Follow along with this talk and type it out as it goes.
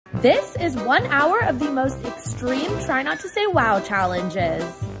This is 1 hour of the most extreme try not to say wow challenges.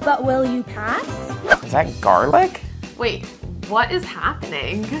 But will you pass? Is that garlic? Wait, what is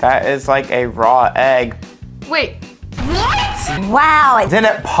happening? That is like a raw egg. Wait, what? Wow. Then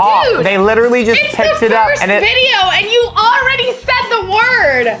it popped. Dude, they literally just picked it up and and it. video and you already said the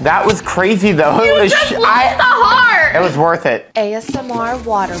word. That was crazy though. You It was just lost the heart. It was worth it. ASMR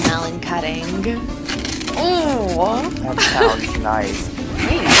watermelon cutting. Ooh. That sounds nice.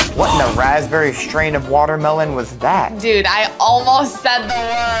 Wait. What in the raspberry strain of watermelon was that? Dude, I almost said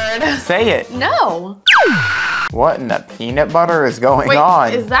the word. Say it. No. What in the peanut butter is going Wait,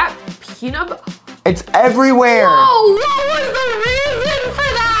 on? is that peanut butter? It's everywhere. Whoa, what was the reason for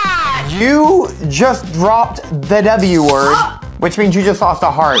that? You just dropped the W word, which means you just lost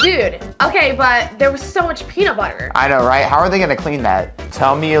a heart. Dude, okay, but there was so much peanut butter. I know, right? How are they gonna clean that?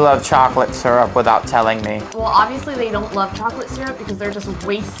 Tell me you love chocolate syrup without telling me. Well, obviously they don't love chocolate syrup because they're just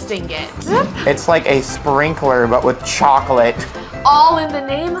wasting it. It's like a sprinkler, but with chocolate. All in the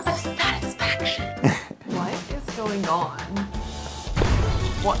name of satisfaction. What is going on?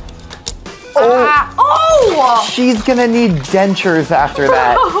 What? Oh. Ah, oh! She's gonna need dentures after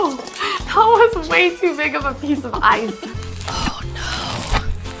that. Bro, that was way too big of a piece of ice. Oh no.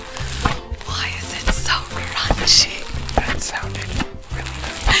 Why is it so crunchy? That sounded really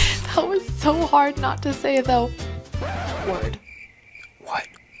nice. That was so hard not to say though. Word. What?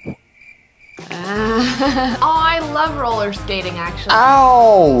 Oh, I love roller skating actually.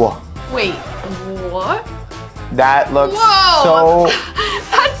 Ow! Wait, what? That looks Whoa! so...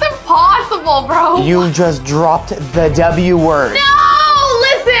 That's impossible, bro. You just dropped the W word. No!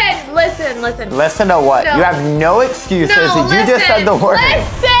 Listen. Listen to what? No. You have no excuses. No, you just said the word.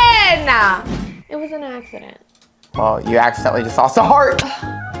 Listen! It was an accident. Well, you accidentally just lost a heart.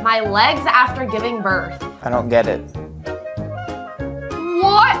 My legs after giving birth. I don't get it.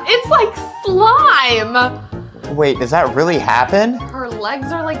 What? It's like slime. Wait, does that really happen? Her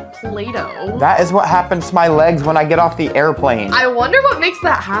legs are like Play-Doh. That is what happens to my legs when I get off the airplane. I wonder what makes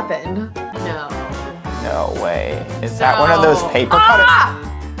that happen. No. No way. Is that one of those paper cutters? Ah!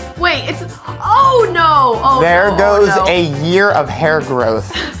 Wait, it's, oh no. Oh, There no, goes oh, no. a year of hair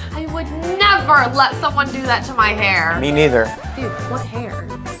growth. I would never let someone do that to my hair. Me neither. Dude, what hair?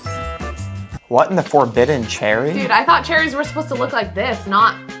 What in the forbidden cherry? Dude, I thought cherries were supposed to look like this,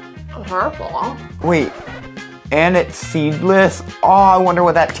 not purple. Wait, and it's seedless? Oh, I wonder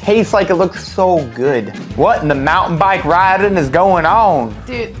what that tastes like. It looks so good. What in the mountain bike riding is going on?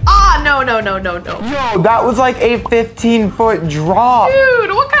 Dude, no. Yo, that was like a 15-foot drop.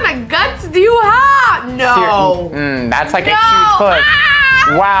 Dude, what kind of guts do you have? No. That's like No. a huge foot.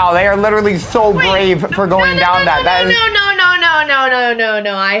 Ah! Wow, they are literally so brave for going down that. That is-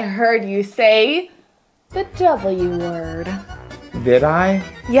 No. I heard you say the W word. Did I?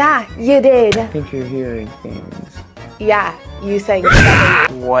 Yeah, you did. I think you're hearing things. Yeah, you sang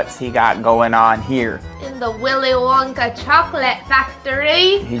W. What's he got going on here? In the Willy Wonka chocolate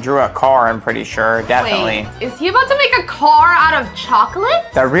factory. He drew a car, I'm pretty sure, definitely. Wait, is he about to make a car out of chocolate?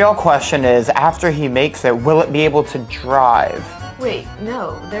 The real question is, after he makes it, will it be able to drive? Wait,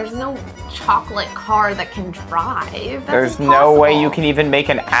 no, there's no chocolate car that can drive. That's There's no impossible. way you can even make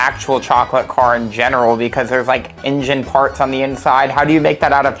an actual chocolate car in general because there's like engine parts on the inside. How do you make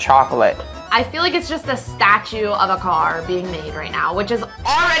that out of chocolate? I feel like it's just a statue of a car being made right now, which is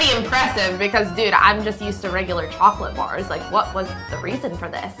already impressive because, dude, I'm just used to regular chocolate bars. Like, what was the reason for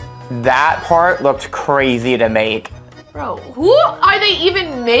this? That part looked crazy to make. Bro, who are they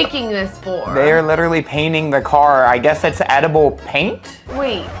even making this for? They are literally painting the car. I guess it's edible paint?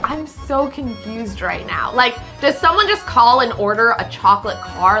 Wait, I'm so confused right now. Like, does someone just call and order a chocolate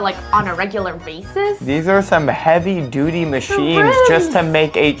car, like, on a regular basis? These are some heavy-duty machines rims. just to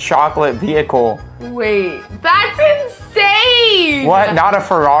make a chocolate vehicle. Wait, that's insane! What, not a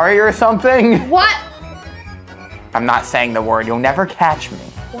Ferrari or something? What? I'm not saying the word. You'll never catch me.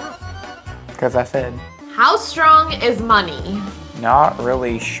 What? Because I said, How strong is money? not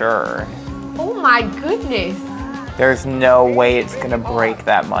really sure. Oh my goodness. There's no way it's gonna break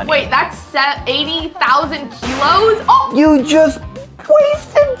that money. Wait, that's 80,000 kilos? Oh! You just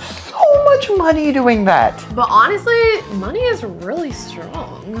wasted so much money doing that. But honestly, money is really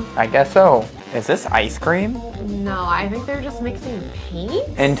strong. I guess so. Is this ice cream? No, I think they're just mixing paint.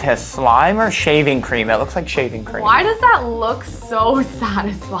 Into slime or shaving cream? It looks like shaving cream. Why does that look so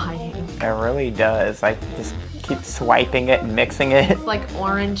satisfying? It really does. I just keep swiping it and mixing it. It's like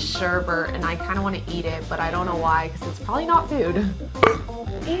orange sherbet and I kind of want to eat it, but I don't know why because it's probably not food.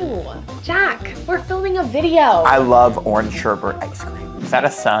 Ew, Jack, we're filming a video. I love orange sherbet ice cream. Is that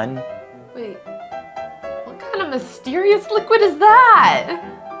a sun? Wait, what kind of mysterious liquid is that?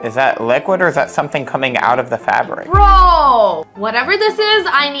 Is that liquid or is that something coming out of the fabric? Bro, whatever this is,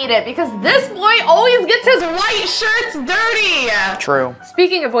 I need it because this boy always gets his white shirts dirty. True.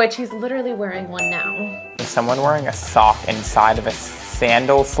 Speaking of which, he's literally wearing one now. Is someone wearing a sock inside of a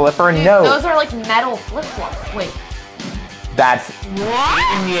sandal slipper? Dude, no. those are like metal flip-flops. Wait. That's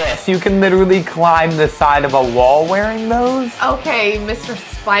What? yes. You can literally climb the side of a wall wearing those. Okay, Mr.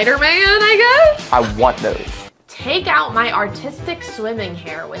 Spider-Man, I guess? I want those. Take out my artistic swimming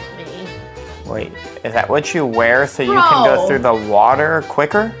hair with me. Wait, is that what you wear so you can go through the water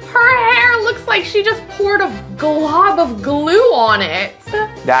quicker? Her hair looks like she just poured a glob of glue on it.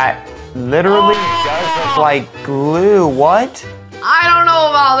 That literally does look like glue. What? I don't know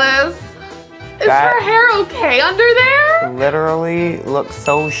about this. Is That- her hair okay under there? Literally looks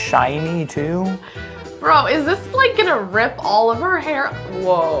so shiny too. Bro, is this like gonna rip all of her hair?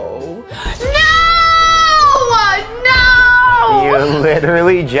 Whoa. No! You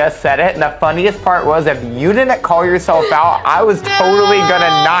literally just said it, and the funniest part was if you didn't call yourself out, I was totally gonna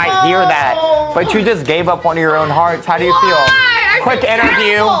not hear that. But you just gave up one of your own hearts. How do you feel? I Quick feel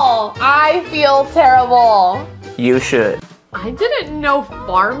interview. terrible. I feel terrible. You should. I didn't know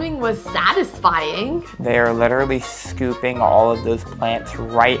farming was satisfying. They are literally scooping all of those plants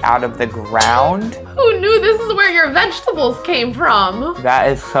right out of the ground. Who knew this is where your vegetables came from? That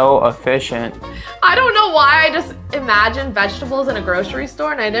is so efficient. I don't know why I just imagined vegetables in a grocery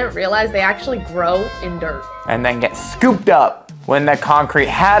store and I didn't realize they actually grow in dirt. And then get scooped up when the concrete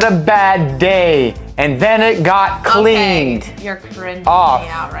had a bad day, and then it got cleaned. Okay, you're cringing Off. me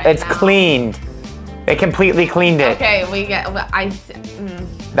out right It's now. cleaned. They completely cleaned it. Okay, we get,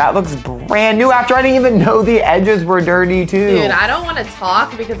 That looks brand new after I didn't even know the edges were dirty too. Dude, I don't want to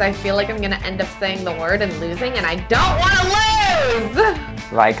talk because I feel like I'm gonna end up saying the word and losing and I don't want to lose!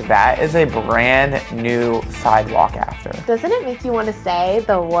 Like that is a brand new sidewalk after. Doesn't it make you want to say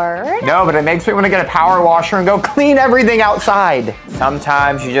the word? No, but it makes me want to get a power washer and go clean everything outside.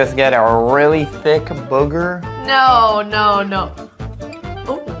 Sometimes you just get a really thick booger. No.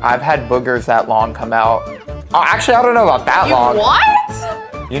 I've had boogers that long come out. Oh, actually, I don't know about that long.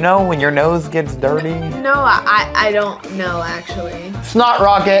 What? You know when your nose gets dirty? No, I don't know actually. Snot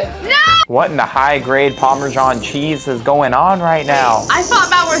rocket. No! What in the high grade Parmesan cheese is going on right now? I thought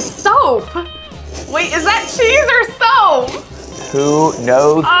that was soap. Wait, is that cheese or soap? Who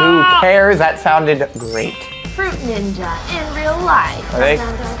knows? Who cares? That sounded great. Fruit ninja in real life. Are they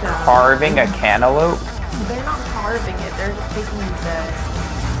carving a cantaloupe? They're not carving it, they're just taking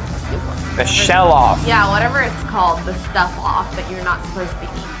The shell off. yeah, whatever it's called, the stuff off that you're not supposed to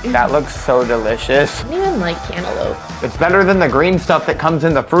eat. That looks so delicious. I don't even like cantaloupe. It's better than the green stuff that comes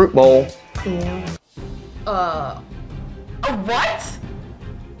in the fruit bowl. What?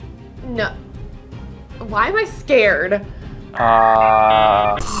 No. Why am I scared?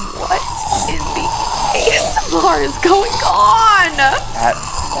 What in the ASMR is going on? That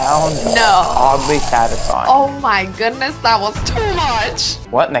sounds oddly satisfying. Oh my goodness, that was too much.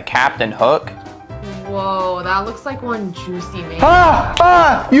 What in the Captain Hook? Whoa, that looks like one juicy man.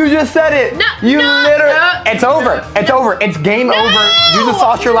 You just said it. No, you no, literally. no, it's over. It's over. It's game over. You just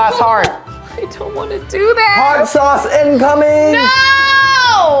lost your last heart. I don't want to do that. Hot sauce incoming.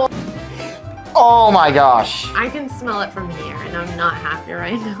 No! Oh my gosh. I can smell it from here, and I'm not happy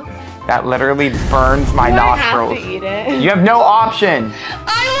right now. That literally burns my nostrils. I have to eat it. You have no option.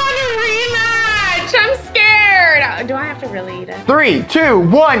 I want a rematch. I'm scared. Do I have to really eat it? 3, 2,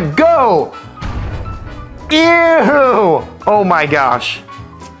 1, go. Ew. Oh my gosh.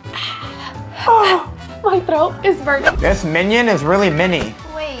 My throat is burning. This minion is really mini.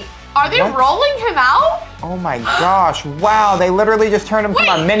 Wait, are they What? rolling him out? Oh my gosh. Wow, they literally just turned him from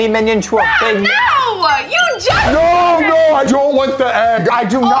a mini minion to a big. No! You just. No, I don't want the egg. I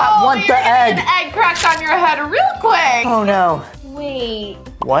do not want the you're gonna egg. get an egg cracked on your head real quick. Oh no. Wait,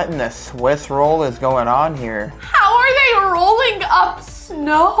 What in the Swiss roll is going on here? how are they rolling up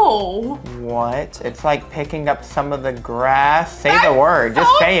snow? What? It's like picking up some of the grass. Say the word. Just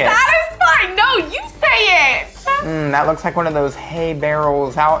so say it. Satisfying. No, you say it. That looks like one of those hay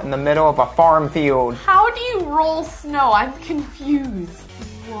barrels out in the middle of a farm field. How do you roll snow? I'm confused.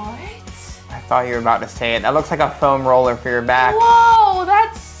 What? I thought you were about to say it. That looks like a foam roller for your back. Whoa,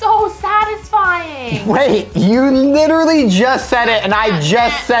 that's so satisfying. Wait, you literally just said it, and I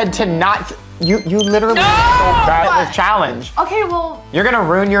just said to not. You literally No! so bad at this challenge. Okay, well, You're gonna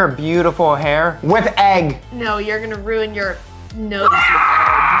ruin your beautiful hair with egg. no, you're gonna ruin your nose.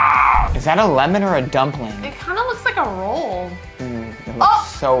 Is that a lemon or a dumpling? It kind of looks like a roll. It looks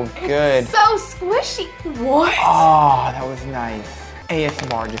so good. It's so squishy. What? Oh, that was nice.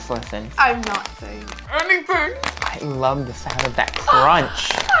 ASMR, just listen. I'm not saying anything. I love the sound of that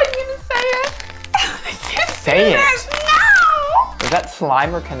crunch. say it. No! Is that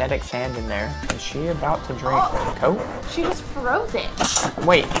slime or kinetic sand in there? Is she about to drink Coke? She just froze it.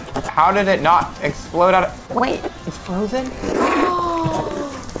 Wait, how did it not explode out of... Wait, it's frozen?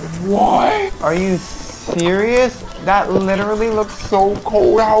 What? Are you serious? That literally looks so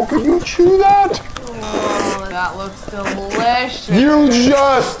cold. How can you chew that? Oh, that looks delicious. You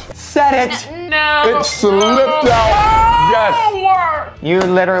just said it. No. It slipped out. Yes. You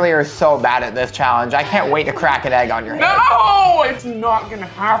literally are so bad at this challenge. I can't wait to crack an egg on your head. No, it's not gonna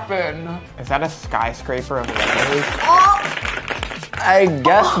happen. Is that a skyscraper of lemons? I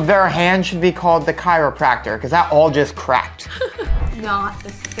guess their hand should be called the chiropractor, because that all just cracked. Not the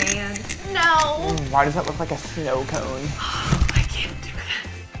sand. No. Why does that look like a snow cone? I can't do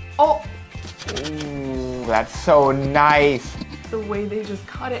this. Oh. Ooh, that's so nice. The way they just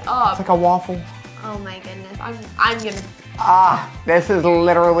cut it up. It's like a waffle. Oh my goodness. I'm gonna. Ah, this is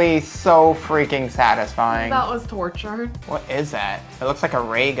literally so freaking satisfying. That was torture. What is that? It looks like a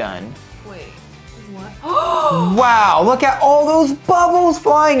ray gun. Wait. What? Wow, look at all those bubbles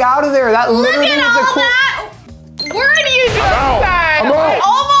flying out of there. That literally Look at is a all cool. that. Where do you do out. that? I'm out.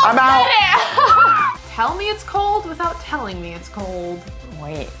 Almost I'm out. did it. Tell me it's cold without telling me it's cold.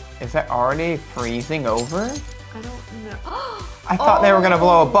 Wait, is that already freezing over? I don't know. I thought they were gonna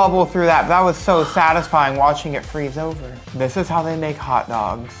blow a bubble through that, but that was so satisfying watching it freeze over. This is how they make hot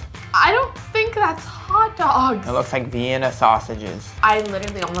dogs. I don't think that's hot dogs. It looks like Vienna sausages. I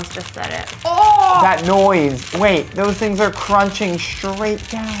literally almost just said it. Oh! That noise. Wait, those things are crunching straight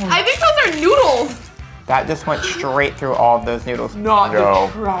down. I think those are noodles. That just went straight through all of those noodles. Not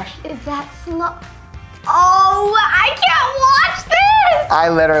the trash. Is that slow? Oh, I can't watch this. I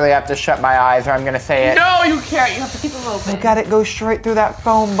literally have to shut my eyes or I'm gonna say it. No, you can't. You have to keep them open. Look at it go straight through that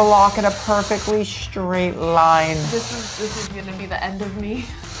foam block in a perfectly straight line. This is gonna be the end of me.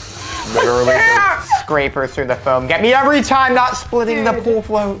 Literally scrapers through the foam. Get me every time, not splitting the pool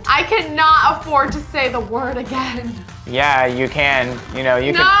float. I cannot afford to say the word again. Yeah, you can. You know,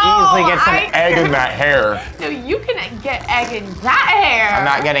 you can easily get some egg in that hair. No, you can get egg in that hair. I'm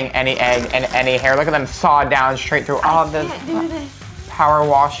not getting any egg in any hair. Look at them saw down straight through all of this. Can't do this. Power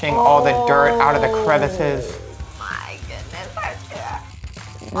washing all the dirt out of the crevices. My goodness, I can't.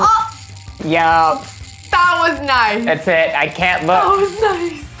 Oh, Yeah, that was nice. that's it. I can't That look. was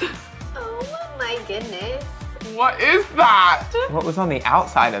nice. Oh my goodness. What is that? What was on the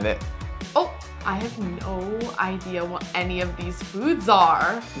outside of it? Oh, I have no idea what any of these foods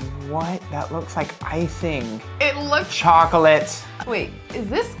are. What? That looks like icing. It looks. Chocolate. Wait, is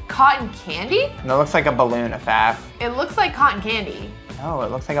this cotton candy? No, it looks like a balloon, a faff. It looks like cotton candy. No,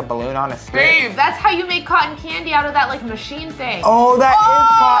 it looks like a balloon on a stick. Babe. That's how you make cotton candy out of that like machine thing. Oh, that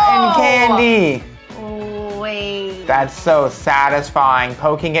is cotton candy. Oh, wait. That's so satisfying.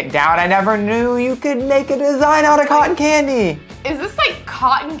 Poking it down, I never knew you could make a design out of cotton candy. Is this like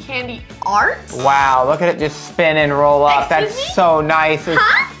cotton candy art? Wow, look at it just spin and roll up. Excuse That's me? so nice.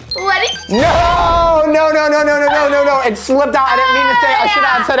 Huh? What is No! It slipped out. I didn't mean to say it. I should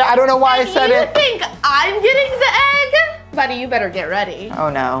have said it. I don't know why I said you it. think I'm getting the egg? Buddy, you better get ready. Oh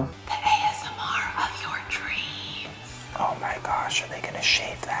no. The ASMR of your dreams. Oh my gosh, are they gonna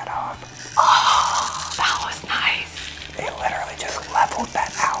shave that off? Oh, that was nice. They literally just leveled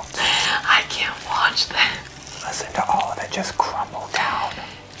that out. I can't watch this. Listen to all of it just crumble down.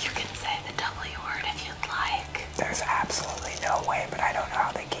 You can say the W word if you'd like. There's absolutely no way, but I don't know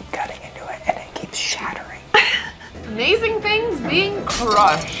how they keep cutting into it and it keeps shattering. Amazing things being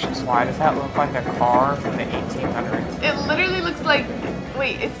crushed. Why does that look like a car from the 1800s? It literally looks like,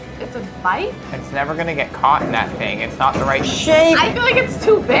 wait, it's a bike? It's never gonna get caught in that thing. It's not the right shape. I feel like it's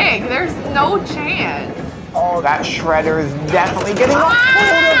too big. There's no chance. Oh, that shredder is definitely getting a hold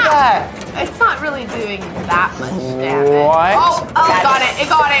of that. It's not really doing that much damage. What? Oh, it got it. It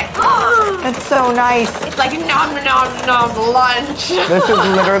got it. That's so nice. It's like nom nom nom lunch. This is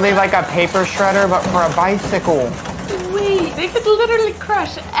literally like a paper shredder, but for a bicycle. Wait, they could literally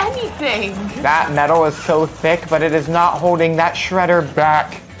crush anything. That metal is so thick, but it is not holding that shredder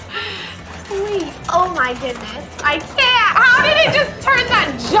back. Wait, oh my goodness. I can't. How did it just turn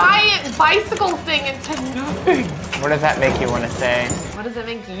that giant bicycle thing into nothing? What does that make you want to say? What does it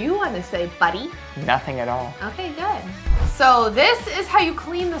make you want to say, buddy? Nothing at all. Okay, good. So this is how you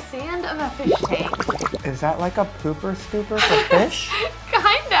clean the sand of a fish tank. Is that like a pooper scooper for fish?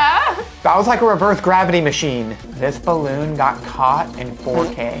 Kinda. That was like a reverse gravity machine. This balloon got caught in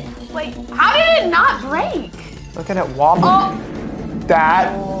 4K. Wait, how did it not break? Look at it wobble. Oh.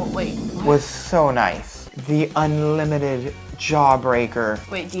 That Oh, wait. was so nice. The unlimited jawbreaker.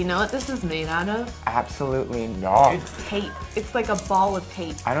 Wait, do you know what this is made out of? Absolutely not. It's tape. It's like a ball of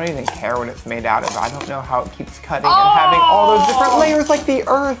tape. I don't even care what it's made out of. I don't know how it keeps cutting and having all those different layers like the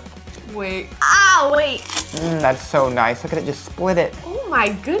earth. Wait. Ow, wait. That's so nice. Look at it, just split it. Oh my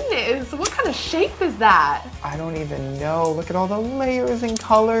goodness. What kind of shape is that? I don't even know. Look at all the layers and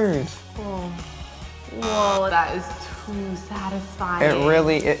colors. Oh. Whoa, that is too satisfying. It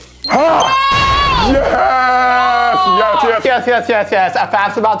really is. Yes.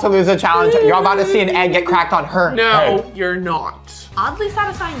 Afaf's about to lose a challenge. You're about to see an egg get cracked on her No, head. you're not. Oddly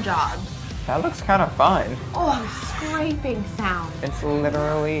satisfying job. That looks kind of fun. Oh, scraping sound. It's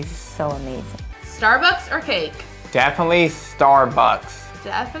literally so amazing. Starbucks or cake? Definitely Starbucks.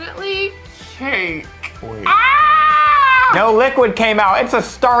 Definitely. Cake. Wait. Ah! No liquid came out. It's a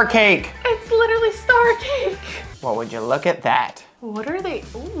star cake. It's literally star cake. Well, would you look at that? What are they?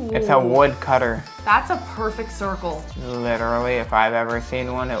 Ooh. It's a wood cutter. That's a perfect circle. Literally, if I've ever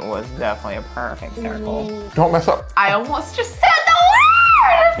seen one, it was definitely a perfect circle. Don't mess up. I almost just said the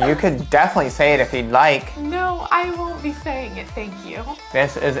word! You could definitely say it if you'd like. No, I won't be saying it, thank you.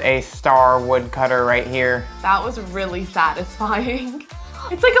 This is a star wood cutter right here. That was really satisfying.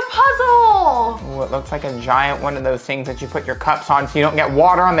 It's like a puzzle! Ooh, it looks like a giant one of those things that you put your cups on so you don't get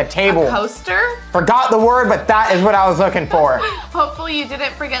water on the table. A coaster? Forgot the word, but that is what I was looking for. Hopefully you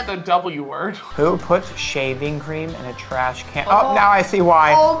didn't forget The W word. Who puts shaving cream in a trash can? Oh, now I see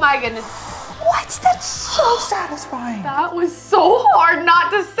why. Oh my goodness. What? That's so satisfying. That was so hard not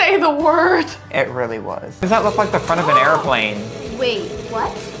to say the word. It really was. Does that look like the front of an airplane? Wait,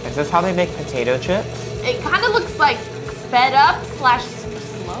 what? Is this how they make potato chips? It kind of looks like sped up /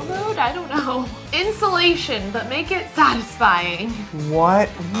 slow mode, I don't know. Insulation, but make it satisfying. What?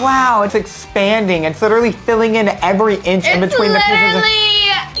 Wow, it's expanding. It's literally filling in every inch in between the pieces. Literally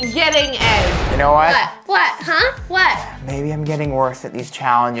getting egg. You know what? What? Huh? What? Maybe I'm getting worse at these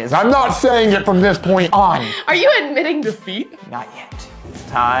challenges. I'm not saying it from this point on. Are you admitting defeat? Not yet. It's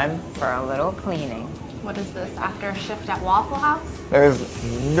time for a little cleaning. What is this, after a shift at Waffle House? There's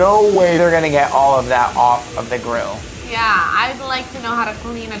no way they're gonna get all of that off of the grill. Yeah, I'd like to know how to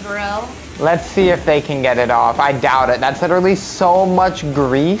clean a grill. Let's see if they can get it off. I doubt it. That's literally so much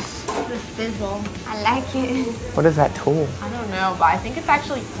grease. The sizzle. I like it. What is that tool? I don't know, but I think it's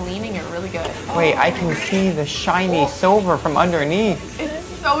actually cleaning it really good. Wait, I can see the shiny silver from underneath. It's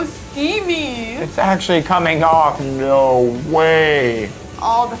so steamy. It's actually coming off. No way.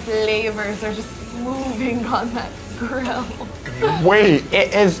 All the flavors are just moving on that grill. Wait,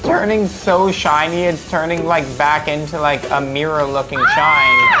 it is turning so shiny. It's turning like back into like a mirror looking shine.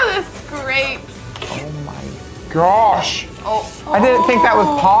 Ah, the scrapes. Oh my gosh. Oh. I didn't think that was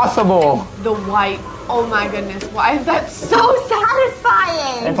possible. The white. Oh my goodness, why is that so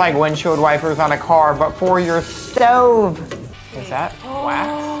satisfying? It's like windshield wipers on a car, but for your stove. Is that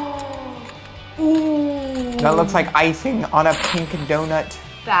wax? Ooh. That looks like icing on a pink donut.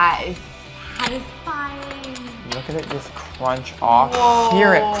 That is satisfying. Look at it just crunch off.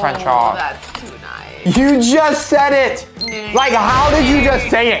 Hear it crunch off. That's too nice. You just said it! Like, how did you just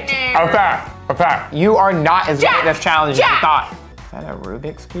say it? Okay. You are not as good at this challenge as you thought. Is that a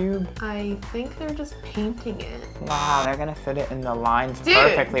Rubik's Cube? I think they're just painting it. Wow, they're gonna fit it in the lines Dude.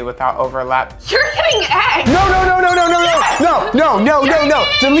 perfectly without overlap. You're getting eggs! No.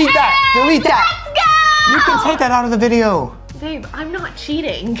 Delete that. Delete that. Let's go! You can take that out of the video. Babe, I'm not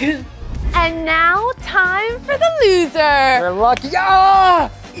cheating. And now, time for the loser. You're lucky. Ah!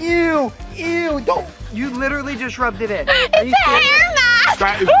 Ew. Don't. You literally just rubbed it in. It's a hair mask!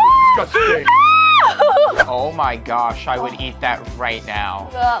 That is disgusting. Oh my gosh, I would eat that right now.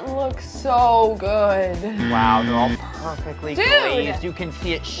 That looks so good. Wow, they're all perfectly Dude. glazed. You can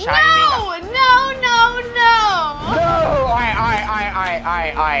see it shining. No! No,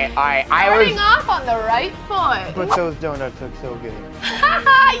 I Starting was. off on the right foot. But those donuts look so good.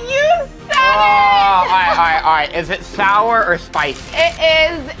 You said Alright. Is it sour or spicy? it!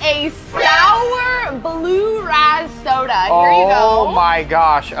 It is a sour blue raz soda. Here you go. Oh my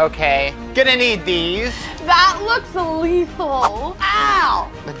gosh, okay. Gonna need these. That looks lethal.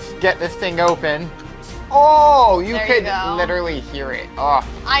 Ow! Let's get this thing open. Oh, you There could you go. literally hear it. Oh.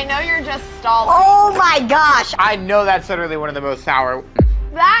 I know you're just stalling. Oh my gosh! I know that's literally one of the most sour.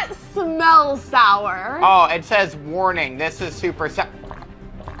 That smells sour. Oh, it says warning. This is super sour.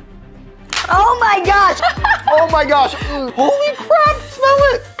 Oh my gosh! Oh my gosh! Holy crap! Smell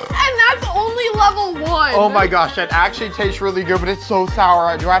it! And that's only level 1. Oh my gosh, that actually tastes really good, but it's so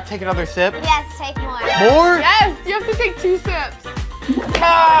sour. Do I have to take another sip? Yes, take more. More? Yes, you have to take 2 sips.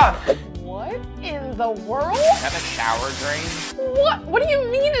 Ah! What in the world? Is that a shower drain? What? What do you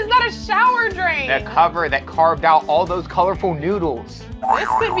mean is that a shower drain? The cover that carved out all those colorful noodles. This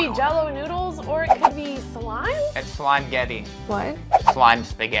could be Jell-O noodles or it could be slime? It's slime getty. What? Slime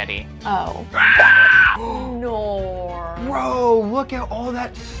spaghetti. Oh. No. Bro, look at all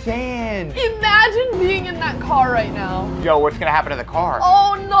that sand. Imagine being in that car right now. Yo, what's gonna happen to the car?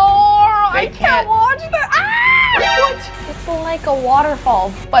 Oh no! They I can't watch that. Ah! What? It's like a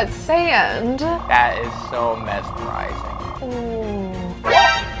waterfall, but sand. That is so mesmerizing. Ooh.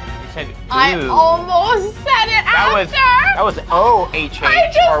 You said, I ooh. almost said it after. That was O-H-H,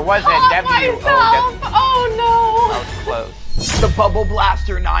 I just or was it caught W-O-W? myself. Oh no. That was close. The Bubble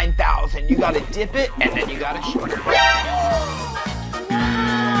Blaster 9000. You gotta dip it, and then you gotta shoot it.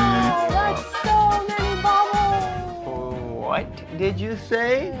 Wow, that's so many bubbles. What did you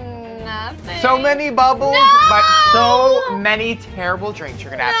say? Nothing. So many bubbles, No! but so many terrible drinks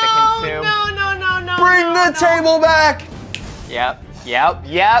you're gonna have to consume. No. Bring the table back! Yep.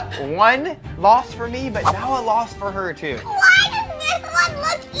 One loss for me, but now a loss for her too. Why does this one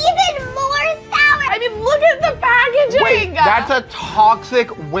look even more sour? I mean, look at the packaging. Wait, that's a toxic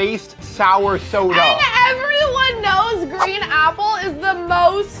waste sour soda. And everyone knows green apple is the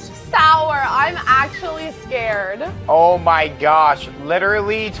most sour. I'm actually scared. Oh my gosh,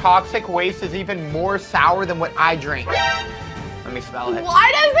 literally toxic waste is even more sour than what I drink. Let me smell it.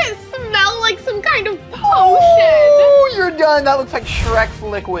 Why does it smell like some kind of potion? Oh, you're done. That looks like Shrek's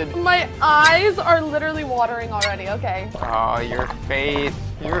liquid. My eyes are literally watering already. Okay. Oh, your face.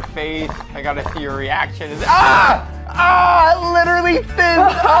 I gotta see your reaction. It literally fizzed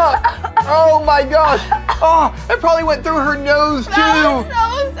up. Oh my gosh. Oh, it probably went through her nose too. That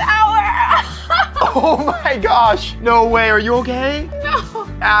was so sour. Oh my gosh. No way. Are you okay? No.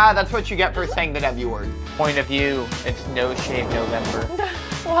 That's what you get for saying the W word. Point of view, it's No Shave November.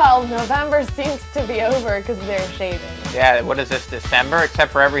 Well, November seems to be over because they're shaving. Yeah, what is this, December?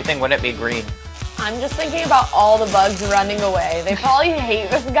 Except for everything, wouldn't it be green? I'm just thinking about all the bugs running away. They probably hate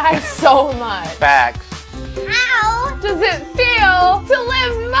this guy so much. Facts. How Does it feel to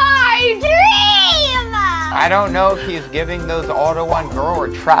live my dream? I don't know if he's giving those all to one girl or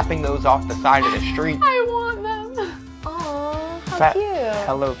trapping those off the side of the street. I want them. Aw, how Is that cute.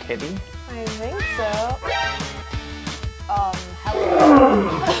 Hello Kitty? I think so. Hello.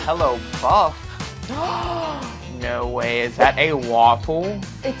 Hello Buff. No way, is that a waffle?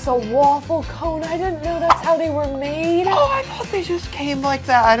 It's a waffle cone. I didn't know that's how they were made. Oh, I thought they just came like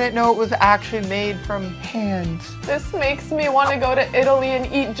that. I didn't know it was actually made from hands. This makes me want to go to Italy and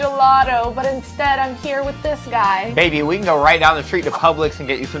eat gelato, but instead I'm here with this guy. Baby, we can go right down the street to Publix and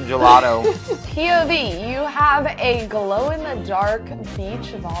get you some gelato. POV, you have a glow-in-the-dark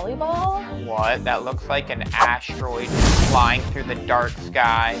beach volleyball? What? That looks like an asteroid flying through the dark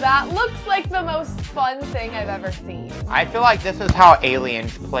sky. That looks like the most fun thing I've ever seen. I feel like this is how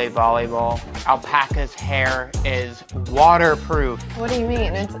aliens play volleyball. Alpaca's hair is waterproof. What do you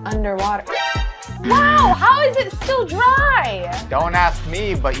mean? It's underwater. Wow, how is it still dry? Don't ask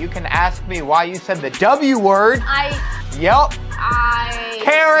me, but you can ask me why you said the W word. Yep.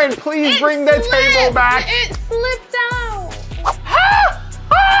 Karen, please bring the table back. It slipped out.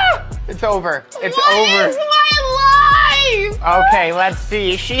 It's over. It's What over. is my life? Okay, let's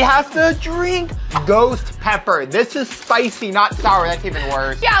see. She has to drink ghost pepper. This is spicy, not sour. That's even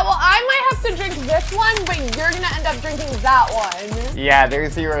worse. Yeah, well, I might have to drink this one, but you're gonna end up drinking that one. Yeah,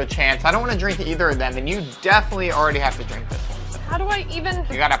 there's 0 chance. I don't want to drink either of them, and you definitely already have to drink this one. How do I even?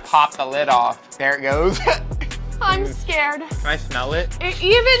 You gotta pop the lid off. There it goes. I'm scared. Can I smell it? It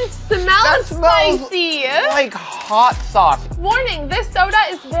even smells That smells spicy. like hot sauce. Warning, this soda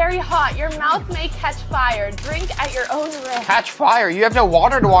is very hot. Your mouth may catch fire. Drink at your own risk. Catch fire. You have no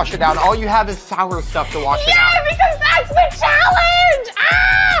water to wash it down. All you have is sour stuff to wash it Yeah, down. because that's the challenge!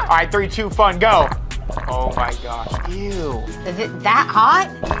 Ah! All right, 3, 2, 1, go. Oh my gosh. Ew. Is it that hot?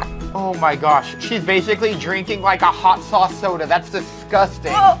 Oh my gosh. She's basically drinking like a hot sauce soda. That's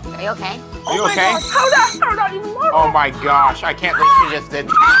disgusting. Are you okay? Are you okay? How not even more? Oh my gosh. I can't believe she just did.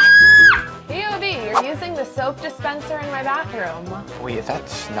 POV, you're using the soap dispenser in my bathroom. Wait, is that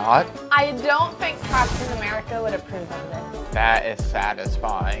snot? I don't think Captain America would approve of this. That is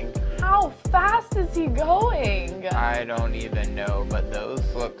satisfying. How fast is he going? I don't even know, but those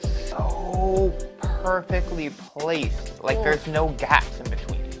look so perfectly placed. Like there's no gaps in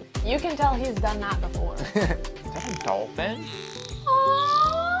between. You can tell he's done that before. Is that a dolphin?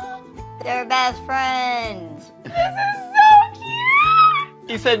 Aww, They're best friends. this is so cute!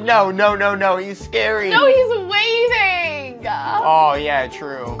 He said no. He's scary. No, he's waving! Oh yeah,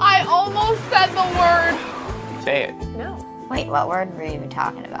 true. I almost said the word. Say it. No. Wait, what word were you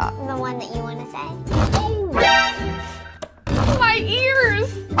talking about? The one that you want to say. My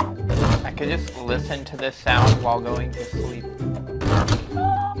ears! I could just listen to this sound while going to sleep.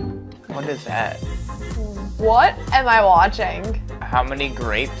 What is that? What am I watching? How many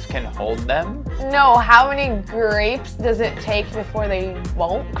grapes can hold them? No, how many grapes does it take before they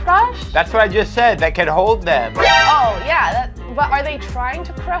won't crush? That's what I just said, that can hold them. Oh, yeah, but are they trying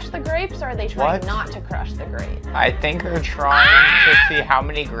to crush the grapes or are they trying What? not to crush the grapes? I think they're trying to see how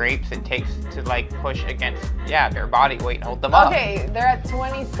many grapes it takes to like push against, their body weight and hold them up. Okay, they're at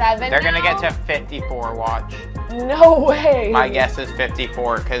 27 They're gonna now? get to 54, watch. No way. My guess is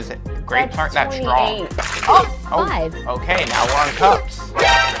 54, because grapes aren't that strong. Oh, 5. Okay, now we're on cups.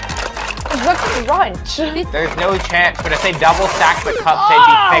 the crunch. There's no chance, but if they double stack the cups, they'd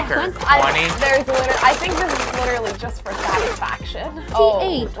be thicker. 20? I think this is literally just for satisfaction. Oh,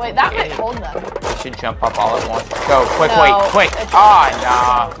 wait, that might hold them. We should jump up all at once. Go, quick, No, quick. it's Oh,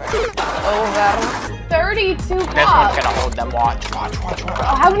 nah. Over. 32 cups. This one's gonna hold them. Watch.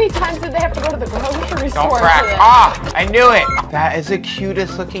 How many times did they have to go to the grocery store? Don't crack. I knew it. That is the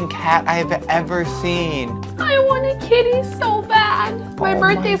cutest looking cat I've ever seen. I want a kitty so bad. My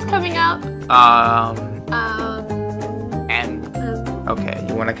birthday's coming up. Okay,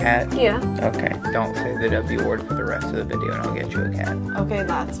 you want a cat? Yeah. Okay, don't say the W word for the rest of the video and I'll get you a cat. Okay,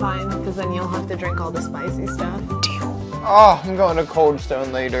 that's fine, because then you'll have to drink all the spicy stuff. Oh, I'm going to Cold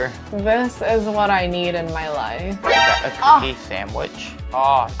Stone later. This is what I need in my life. Is that a cookie sandwich?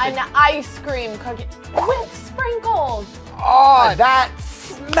 Oh, An ice cream cookie with sprinkles. oh, that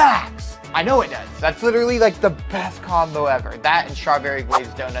smacks. I know it does. That's literally like the best combo ever. That and strawberry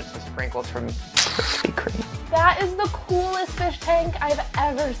glazed donuts with sprinkles from Krispy Kreme. That is the coolest fish tank I've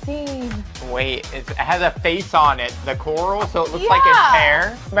ever seen. Wait, it has a face on it, the coral, so it looks like it's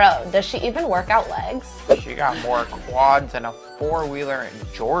hair. Bro, does she even work out legs? She got more quads and a four-wheeler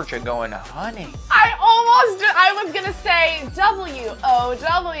in Georgia going to hunting. I was gonna say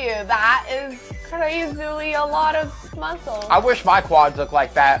W-O-W. That is crazily a lot of muscle. I wish my quads looked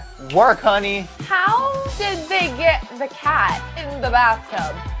like that. Work, honey. How did they get the cat in the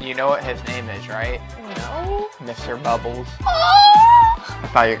bathtub? You know what his name is, right? No. Mr. Bubbles. Oh! I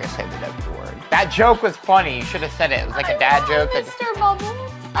thought you were gonna say the W word. That joke was funny. You should have said it. It was like a dad joke. Mr.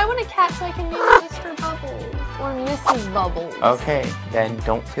 Bubbles. I want a cat so I can name Mr. Bubbles or Mrs. Bubbles. Okay, then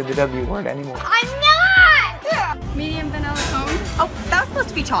don't say the W word anymore. I'm not! Medium vanilla cone. Oh, that was supposed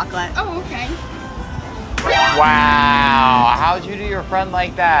to be chocolate. Oh, okay. Wow, how'd you do your friend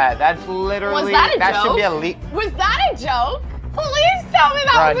like that? That's literally, Was that a that joke? should be a leak. Was that a joke? Please tell me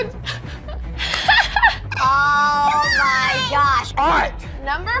that was a Oh my gosh. What?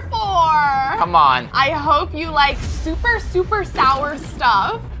 Number 4. Come on. I hope you like super, super sour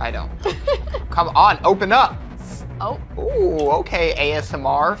stuff. I don't. Come on, open up. Oh. Ooh, okay,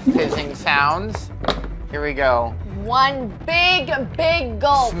 ASMR, fizzing sounds. Here we go. One big, big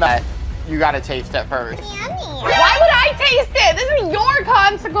gulp. Smell. You gotta taste it first. Yummy. Why would I taste it? This is your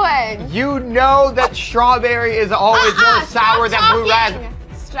consequence. You know that strawberry is always more sour than blue raspberry.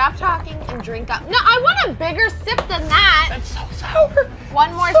 Stop talking and drink up. No, I want a bigger sip than that. That's so sour.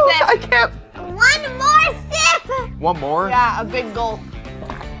 One more So, sip. I can't. One more sip. One more? Yeah, a big gulp.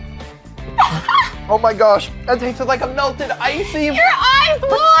 Oh my gosh, that tasted like a melted icy. Your eyes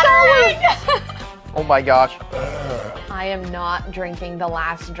watering. Oh my gosh. I am not drinking the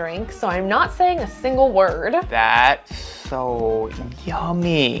last drink, so I'm not saying a single word. That's so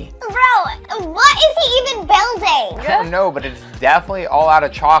yummy. Bro, what is he even building? I don't know, but it's definitely all out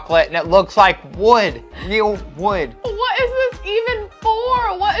of chocolate and it looks like wood, real wood. What is this even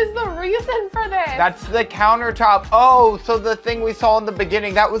for? What is the reason for this? That's the countertop. Oh, so the thing we saw in the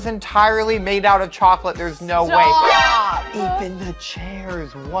beginning, that was entirely made out of chocolate. There's no Stop. way. Even the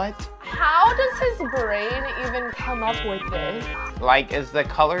chairs, what? How does his brain even come up with this? Like, is the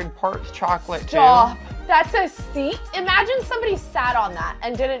colored parts chocolate Stop. That's a seat? Imagine somebody sat on that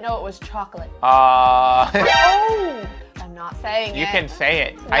and didn't know it was chocolate. too? Oh, I'm not saying You it. can say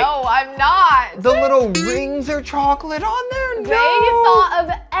it. No, I'm not. The little rings are chocolate on there? No. They thought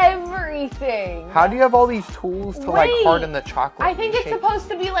of everything. How do you have all these tools to like Wait, harden the chocolate? I think it's shape? supposed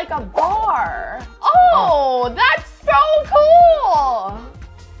to be like a bar. Oh, that's so cool.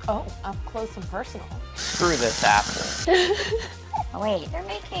 Oh, up close and personal. Screw this apple. Wait, they're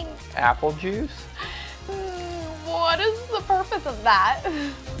making... Apple juice? What is the purpose of that?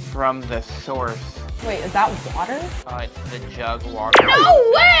 From the source, Wait, is that water? It's the jug water.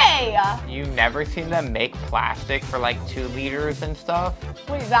 No way! You never seen them make plastic for like 2 liters and stuff?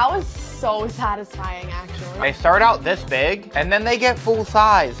 Wait, that was so satisfying, actually. They start out this big, and then they get full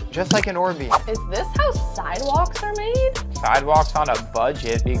size, just like an Orbeez. Is this how sidewalks are made? Sidewalks on a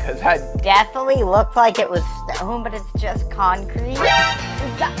budget, because that Definitely looked like it was stone, but it's just concrete. Is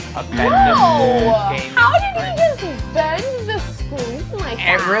that... a bend Whoa! game. How did he just bend the screen like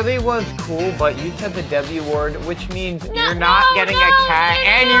that? It really was cool, but you said the W word, which means No, you're not no, getting no, a cat, no,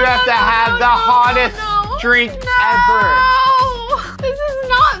 and no, you have to no, have the no, hottest no, drink no! This is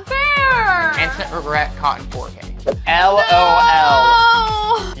not fair! ever. Instant regret cotton 4K. LOL.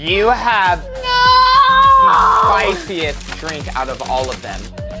 No! You have No! the spiciest drink out of all of them.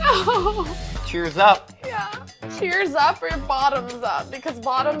 No! Cheers up. Yeah. Cheers up or bottoms up, because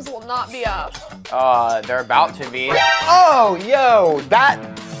bottoms will not be up. They're about to be. Oh, yo, that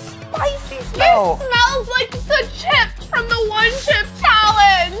spicy smell. It smells like the chips from the One Chip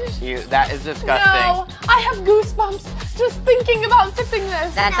Challenge. That is disgusting. No, I have goosebumps just thinking about sipping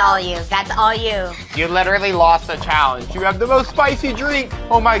this. That's all you. That's all you. You literally lost the challenge. You have the most spicy drink.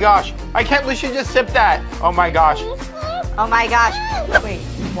 Oh my gosh. I can't believe she just sipped that. Oh my gosh. Oh my gosh. Wait,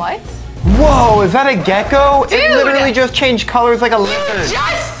 what? Whoa, is that a gecko? Dude! It literally just changed colors like a lizard.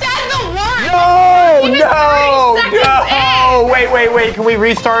 Just said the word. No, Even no, 30 seconds no. Wait. Can we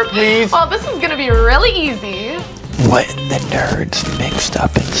restart, please? Well, this is gonna be really easy. What the nerds mixed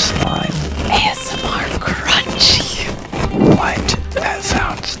up in slime? ASMR crunchy. What? That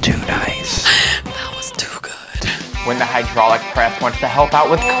sounds too nice. That was too good. When the hydraulic press wants to help out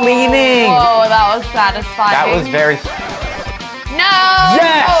with cleaning. Oh, that was satisfying. That was very... No!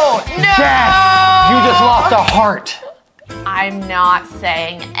 Yes! No! Yes! You just lost a heart. I'm not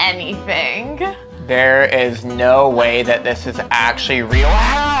saying anything. There is no way that this is actually real.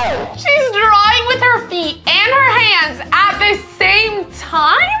 How? She's drawing with her feet and her hands at the same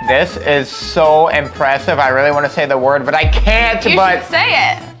time? This is so impressive. I really want to say the word, but I can't. You but should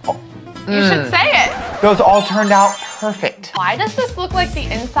say it. You should say it. those all turned out perfect. Why does this look like the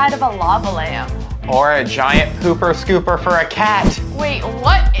inside of a lava lamp? Or a giant pooper scooper for a cat. Wait,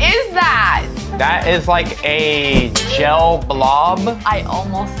 what is that? That is like a gel blob. I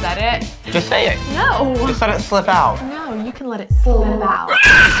almost said it. Just say it. No. Just let it slip out. No, you can let it slip out.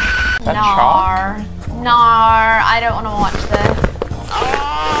 That chalk? Nar, I don't want to watch this.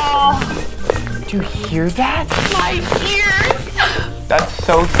 Oh, Do you hear that? my ears. That's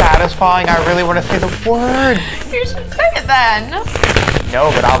so satisfying. I really want to say the word. You should say it then. No,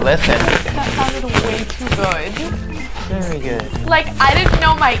 but I'll listen. That sounded way too good. Very good. Like, I didn't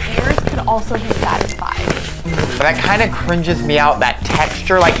know my ears could also be satisfied. But that kind of cringes me out, that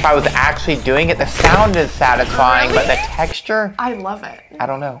texture. Like if I was actually doing it, the sound is satisfying, Really? but the texture, I love it. I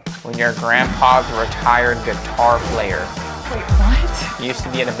don't know. When your grandpa's a retired guitar player, Wait, what? used to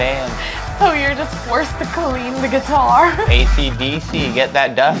be in a band. So you're just forced to clean the guitar? AC/DC, get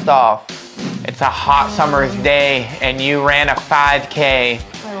that dust off. It's a hot summer's day and you ran a 5K.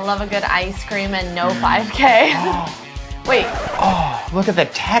 I love a good ice cream and no 5K. Wait, Oh, look at the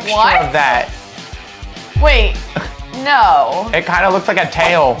texture What? of that. wait, no. It kind of looks like a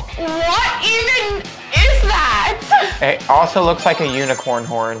tail. What even is that? It also looks like a unicorn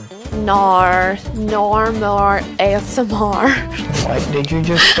horn. More ASMR. What did you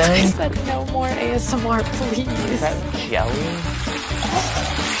just I say? said no more ASMR, Is please. that jelly?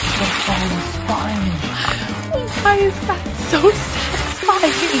 Why is that so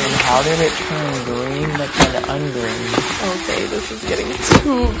satisfying? And how did it turn green but then ungreen? Okay, this is getting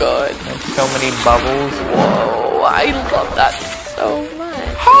too good. There's so many bubbles. Whoa, I love that so much.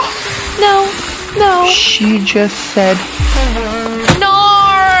 No. She just said,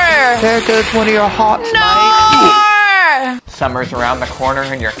 Nar! there goes one of your hot spikes. Nar! Summer's around the corner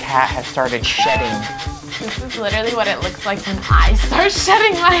and your cat has started shedding. This is literally what it looks like when I start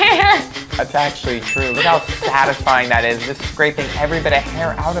shedding my hair. That's actually true. Look how satisfying that is. Just scraping every bit of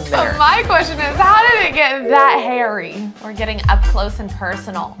hair out of there. But my question is, how did it get that hairy? We're getting up close and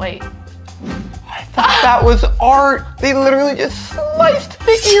personal. Wait. I thought that was art. They literally just sliced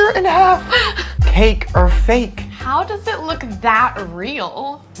the ear in half. Cake or fake? How does it look that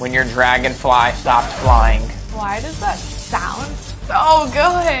real? When your dragonfly stopped flying. Why does that sound so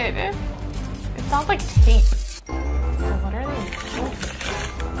good? It sounds like tape. What are they?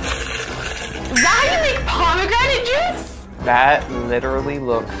 Is that how you make pomegranate juice? That literally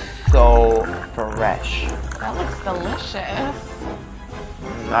looks so fresh. That looks delicious.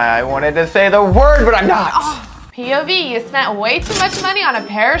 I wanted to say the word, but I'm not. POV, you spent way too much money on a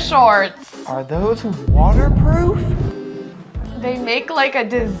pair of shorts. Are those waterproof? They make like a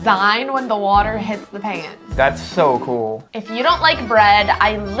design when the water hits the pans. That's so cool. If you don't like bread,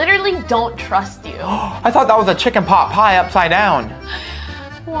 I literally don't trust you. I thought that was a chicken pot pie upside down.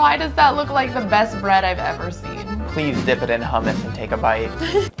 Why does that look like the best bread I've ever seen? Please dip it in hummus and take a bite.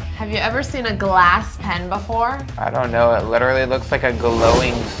 Have you ever seen a glass pen before? I don't know, it literally looks like a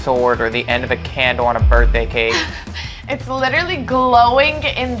glowing sword or the end of a candle on a birthday cake. It's literally glowing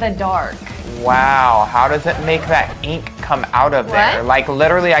in the dark. Wow, how does it make that ink come out of there? What? Like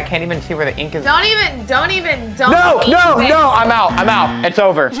literally, I can't even see where the ink is. Don't. No, I'm out. It's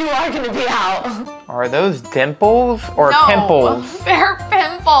over. You are gonna be out. Are those dimples or No, pimples? they're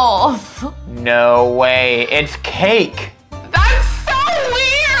pimples. No way, it's cake. That's so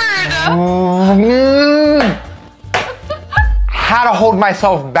weird. How to hold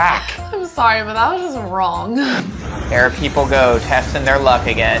myself back. I'm sorry, but that was just wrong. There people go, testing their luck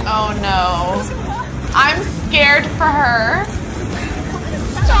again. Oh no. I'm scared for her.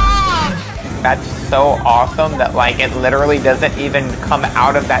 Stop. That's so awesome that like it literally doesn't even come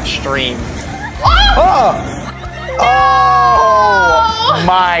out of that stream. Oh! Oh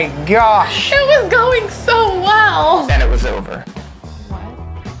my gosh. It was going so well. Then it was over. What?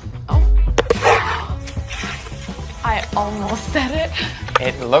 Oh. I almost said it.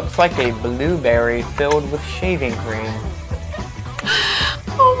 It looks like a blueberry filled with shaving cream.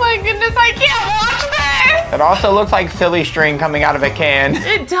 Oh my goodness, I can't watch this! It also looks like silly string coming out of a can.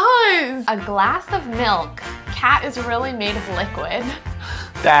 It does! A glass of milk. Cat is really made of liquid.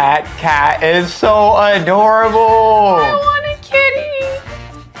 That cat is so adorable. I want a kitty.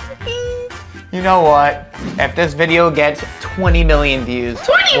 You know what? If this video gets 20 million views,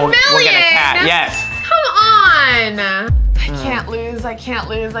 20 we'll get a million? cat. Yes. Come on! I can't lose, I can't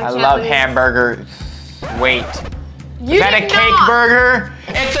lose, I can't lose. I love hamburgers. Wait. You Is that a did cake not. burger?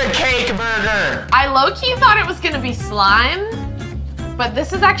 It's a cake burger. I low-key thought it was gonna be slime, but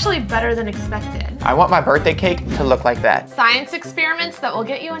this is actually better than expected. I want my birthday cake to look like that. Science experiments that will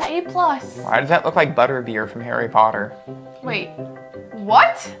get you an A+. Why does that look like butterbeer from Harry Potter? Wait,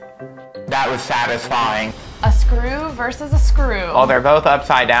 what? That was satisfying. A screw versus a screw. Oh, they're both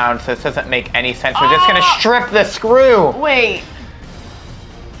upside down, so this doesn't make any sense. We're just gonna strip the screw. Wait,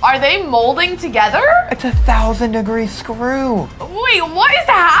 are they molding together? It's a 1,000-degree screw. Wait, what is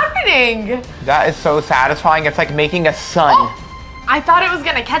happening? That is so satisfying. It's like making a sun. Oh, I thought it was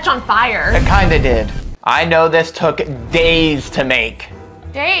gonna catch on fire. It kinda did. I know this took days to make.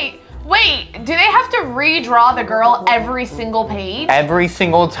 Wait, do they have to redraw the girl every single page? Every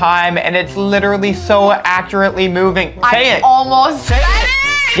single time, and it's literally so accurately moving. Say it. Almost Say said it.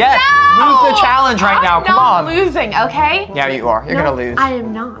 it. Yes, No! lose the challenge right now. Come on. I'm not losing, okay? Yeah, you are. You're No, gonna lose. I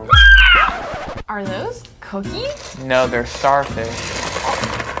am not. Are those cookies? No, they're starfish.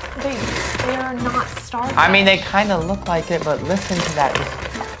 They are not starfish. I mean, they kind of look like it, but listen to that.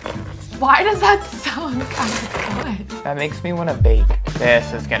 Why does that sound kind of good? That makes me want to bake.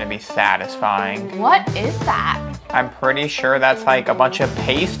 This is gonna be satisfying. What is that? I'm pretty sure that's like a bunch of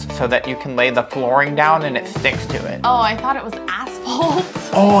paste so that you can lay the flooring down and it sticks to it. Oh, I thought it was asphalt.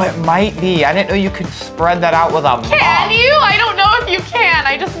 Oh, it might be. I didn't know you could spread that out with a mop. Can you? I don't know if you can.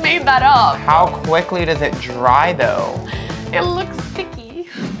 I just made that up. How quickly does it dry though? It looks sticky.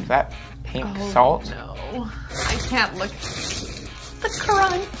 Is that pink salt? No, I can't look. The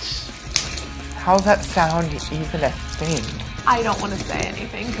crunch. How's that sound even a thing? I don't want to say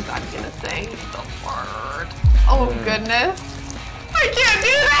anything because I'm gonna say the word. Oh goodness. I can't do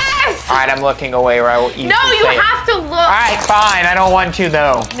this! Alright, I'm looking away or I will eat. No, you have to look! Alright, fine. I don't want to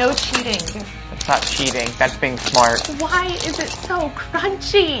though. No cheating. That's not cheating. That's being smart. Why is it so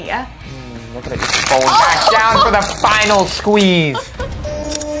crunchy? Look at it just fold back down for the final squeeze.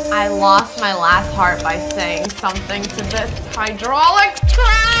 I lost my last heart by saying something to this hydraulic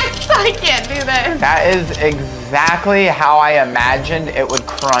press. I can't do this. That is exactly how I imagined it would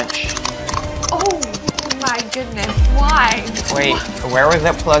crunch. Oh my goodness, why? Wait, where was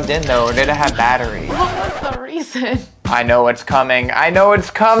it plugged in though? Or did it have batteries? What was the reason? I know it's coming. I know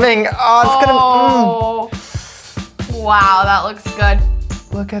it's coming. Oh, it's gonna. Wow, that looks good.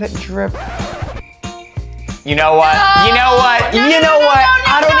 Look at it drip. You know what? You know what? You know what?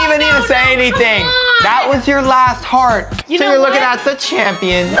 I don't even need to say anything. That was your last heart. So know you're looking what? at the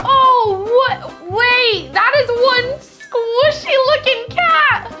champion. Oh, what? Wait, that is one squishy looking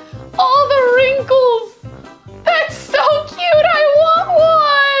cat. All the wrinkles. That's so cute. I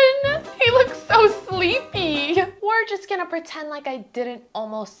want one. He looks so sleepy. We're just gonna pretend like I didn't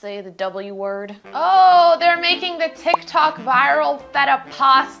almost say the W word. Oh, they're making the TikTok viral feta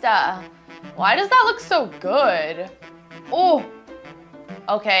pasta. Why does that look so good? Oh,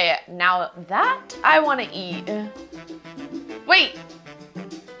 okay, now that I want to eat. Wait,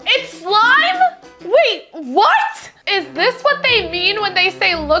 it's slime? Wait, what? Is this what they mean when they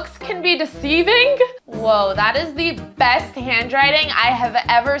say looks can be deceiving? Whoa, that is the best handwriting I have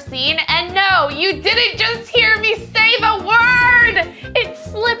ever seen. And no, you didn't just hear me say the word. It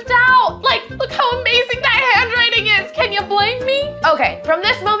slipped out. Like, look how amazing that handwriting is. Can you blame me? Okay, from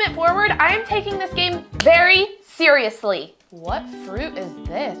this moment forward, I am taking this game very seriously. What fruit is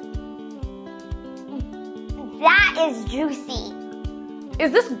this? That is juicy.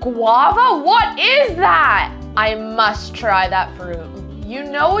 Is this guava? What is that? I must try that fruit. You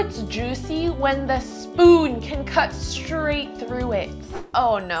know it's juicy when the spoon can cut straight through it.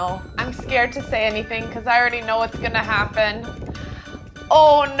 Oh no, I'm scared to say anything because I already know what's gonna happen.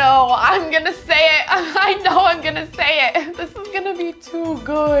 Oh no, I'm gonna say it. I know I'm gonna say it. This is gonna be too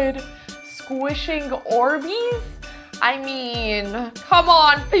good. Squishing Orbeez? I mean, come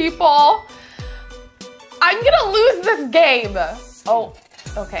on people. I'm gonna lose this game. Oh,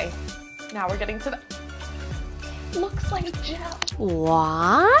 okay. Now we're getting to the... Looks like gel.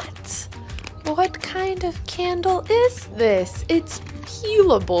 What? What kind of candle is this? It's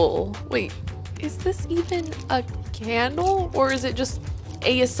peelable. Wait, is this even a candle? Or is it just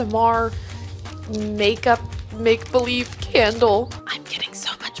ASMR makeup make-believe candle? I'm getting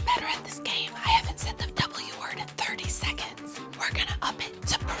so much better at this game. I haven't said the W word in 30 seconds. We're gonna up it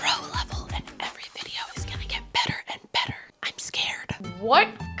to pro level and every video is gonna get better and better. I'm scared. What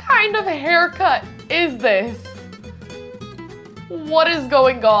kind of haircut is this? What is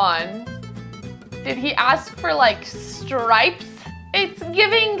going on? Did he ask for like stripes? It's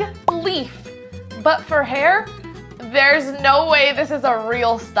giving leaf, but for hair? There's no way this is a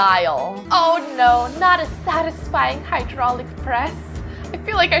real style. Oh no, not a satisfying hydraulic press. I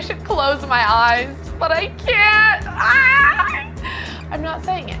feel like I should close my eyes, but I can't. Ah! I'm not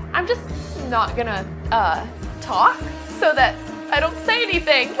saying it. I'm just not gonna talk so that I don't say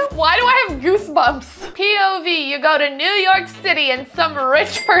anything. Why do I have goosebumps? POV, you go to New York City and some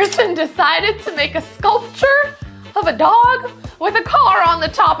rich person decided to make a sculpture of a dog with a car on the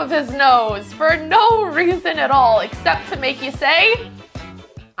top of his nose for no reason at all except to make you say,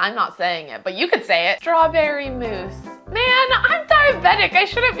 I'm not saying it, but you could say it. Strawberry mousse. Man, I'm diabetic. I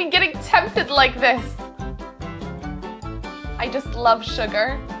shouldn't be getting tempted like this. I just love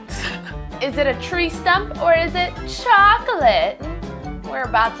sugar. Is it a tree stump or is it chocolate? We're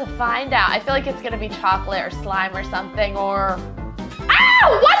about to find out. I feel like it's gonna be chocolate or slime or something or...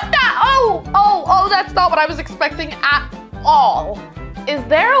 Ow! What the? Oh, that's not what I was expecting at all. Is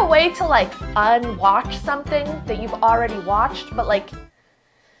there a way to like unwatch something that you've already watched, but like,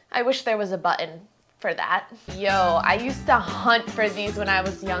 I wish there was a button for that. Yo, I used to hunt for these when I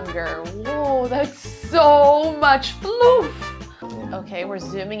was younger. Whoa, that's so much floof. Okay, we're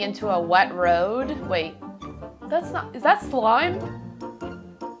zooming into a wet road. Wait, that's not, is that slime?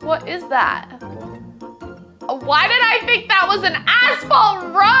 What is that? Why did I think that was an asphalt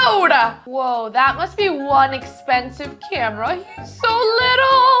road? Whoa, that must be one expensive camera. He's so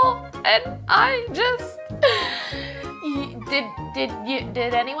little. And I just,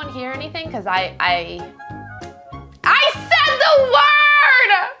 did anyone hear anything? Cause I said the word!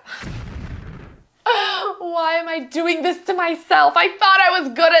 Why am I doing this to myself? I thought I was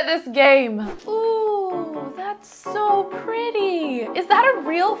good at this game. Ooh, that's so pretty. Is that a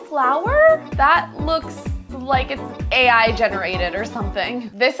real flower? That looks like it's AI generated or something.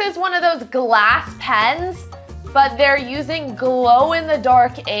 This is one of those glass pens, but they're using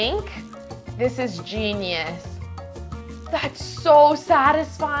glow-in-the-dark ink. This is genius. That's so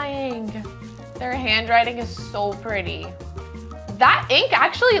satisfying. Their handwriting is so pretty. That ink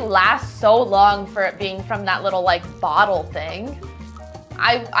actually lasts so long for it being from that little like bottle thing.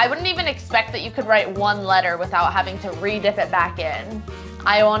 I wouldn't even expect that you could write one letter without having to re-dip it back in.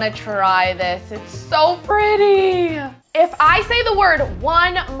 I want to try this. It's so pretty. If I say the word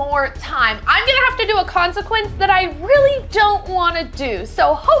one more time, I'm gonna have to do a consequence that I really don't want to do.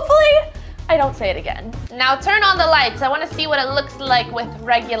 So hopefully I don't say it again. Now turn on the lights. I want to see what it looks like with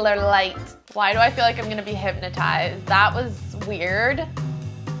regular light. Why do I feel like I'm gonna be hypnotized? That was weird.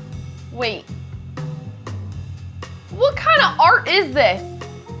 Wait. What kind of art is this?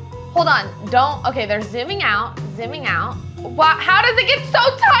 Hold on, don't, okay, they're zooming out, zooming out. Wow, how does it get so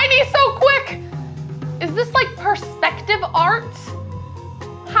tiny so quick? Is this like perspective art?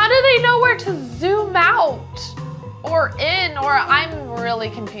 How do they know where to zoom out or in, or I'm really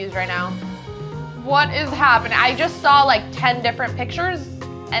confused right now. What is happening? I just saw like 10 different pictures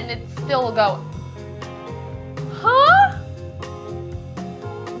and it's still going. Huh?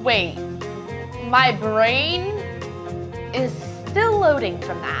 Wait, my brain is still loading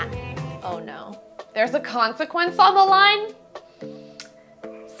from that. Oh no. There's a consequence on the line?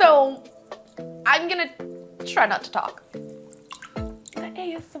 So I'm gonna try not to talk. The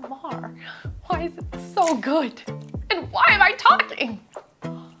ASMR, why is it so good? And why am I talking?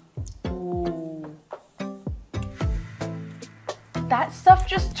 Ooh. That stuff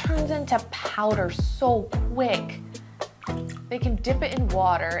just turns into powder so quick. They can dip it in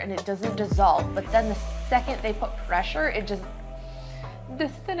water and it doesn't dissolve, but then the second they put pressure, it just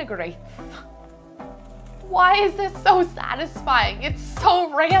disintegrates. Why is this so satisfying? It's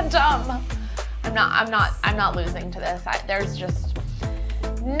so random. I'm not losing to this. There's just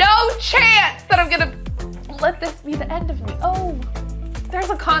no chance that I'm gonna let this be the end of me. Oh, there's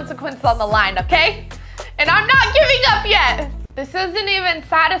a consequence on the line, okay? And I'm not giving up yet. This isn't even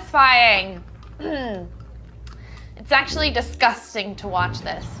satisfying. It's actually disgusting to watch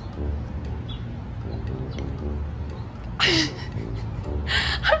this.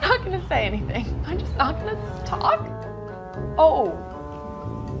 I'm not gonna say anything. I'm just not gonna talk. Oh.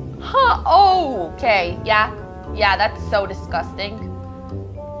 Huh, oh, okay, yeah, that's so disgusting.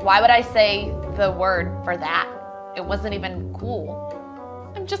 Why would I say the word for that? It wasn't even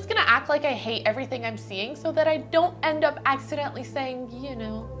cool. I'm just gonna act like I hate everything I'm seeing so that I don't end up accidentally saying, you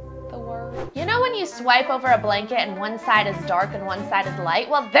know, the word. You know when you swipe over a blanket and one side is dark and one side is light?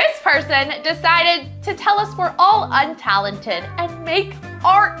 Well, this person decided to tell us we're all untalented and make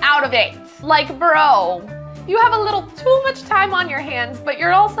art out of it. Like, bro, you have a little too much time on your hands, but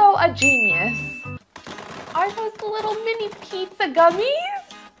you're also a genius. Are those little mini pizza gummies?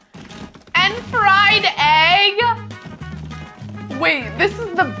 And fried egg? Wait, this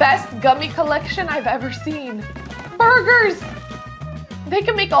is the best gummy collection I've ever seen. Burgers! They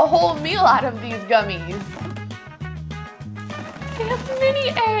can make a whole meal out of these gummies. They have mini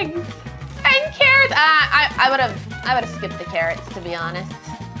eggs and carrots. I would have skipped the carrots, to be honest.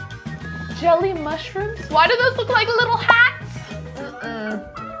 Jelly mushrooms? Why do those look like little hats?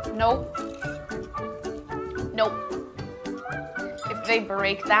 Nope. Nope. If they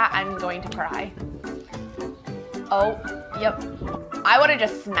break that, I'm going to cry. Oh, yep. I would have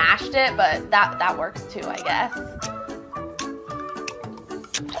just smashed it, but that works too, I guess.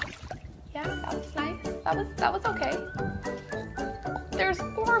 Yeah, that was nice. That was okay. There's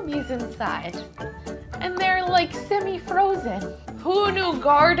Orbeez inside, and they're like semi-frozen. Who knew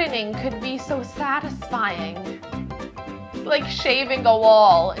gardening could be so satisfying? It's like shaving a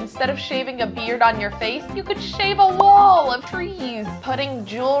wall. Instead of shaving a beard on your face, you could shave a wall of trees. Putting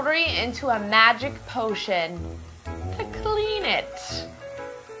jewelry into a magic potion to clean it.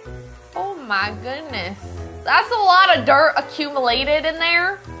 Oh my goodness. That's a lot of dirt accumulated in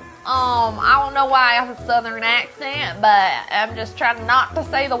there. I don't know why I have a southern accent, but I'm just trying not to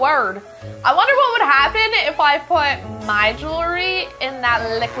say the word. I wonder what would happen if I put my jewelry in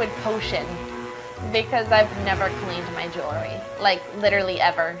that liquid potion, because I've never cleaned my jewelry, like literally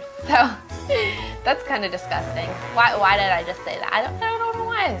ever. So that's kind of disgusting. Why did I just say that? I don't know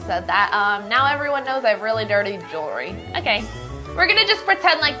why I said that. Now everyone knows I have really dirty jewelry. Okay, we're gonna just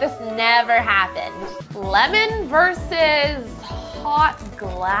pretend like this never happened. Lemon versus hot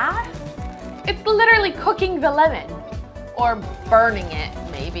glass? It's literally cooking the lemon. Or burning it,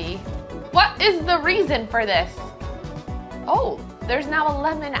 maybe. What is the reason for this? Oh, there's now a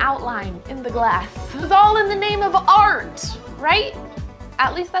lemon outline in the glass. It's all in the name of art, right?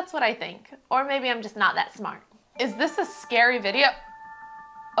 At least that's what I think. Or maybe I'm just not that smart. Is this a scary video?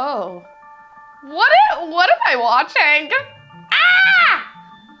 Oh. What am I watching? Ah!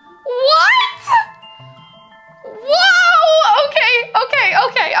 What? Whoa!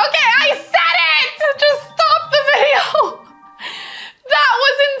 Okay, I said it! Just stop the video! That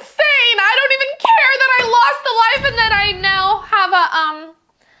was insane! I don't even care that I lost a life and that I now have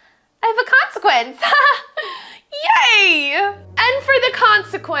a consequence. Yay! And for the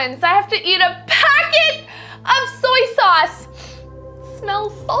consequence, I have to eat a packet of soy sauce.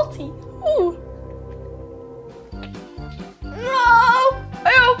 Smells salty. Ooh. No!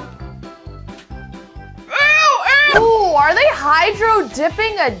 Ew! Ooh, are they hydro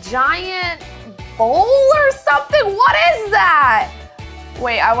dipping a giant bowl or something? What is that?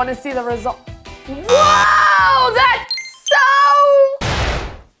 Wait, I want to see the result. Whoa, that's so...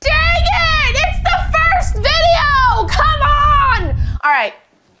 Dang it! It's the first video! Come on! All right,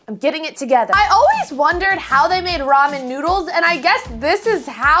 I'm getting it together. I always wondered how they made ramen noodles, and I guess this is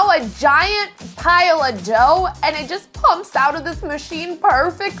how a giant pile of dough, and it just pumps out of this machine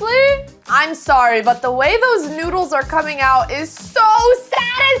perfectly. I'm sorry, but the way those noodles are coming out is so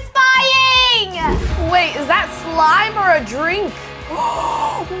satisfying! Wait, is that slime or a drink?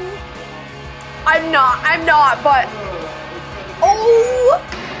 I'm not, but... Oh!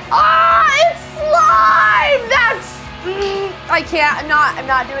 Ah, it's slime! That's I can't, I'm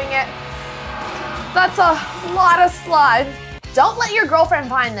not doing it. That's a lot of slime. Don't let your girlfriend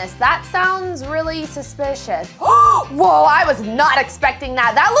find this. That sounds really suspicious. Whoa, I was not expecting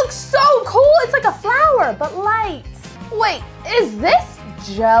that. That looks so cool. It's like a flower, but light. Wait, is this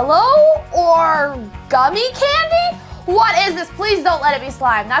Jell-O or gummy candy? What is this? Please don't let it be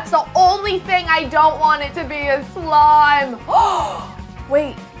slime. That's the only thing I don't want it to be is slime.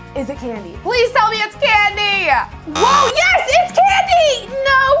 Wait, is it candy? Please tell me it's candy. Whoa, yes, it's candy.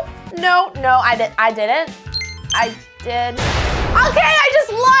 No, I didn't. I did. Okay, I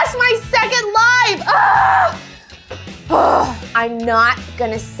just lost my second life. I'm not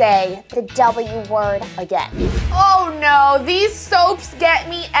gonna say the W word again. Oh no, these soaps get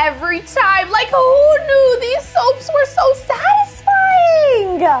me every time. Like, who knew these soaps were so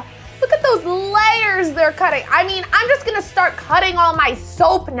satisfying? Look at those layers they're cutting. I mean, I'm just gonna start cutting all my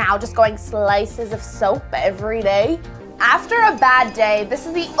soap now, just going slices of soap every day. After a bad day, this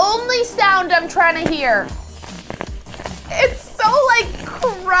is the only sound I'm trying to hear. It's so like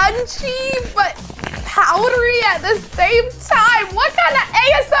crunchy, but powdery at the same time. What kind of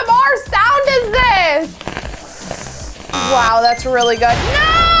ASMR sound is this? Wow, that's really good.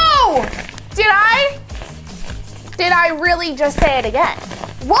 No! Did I really just say it again?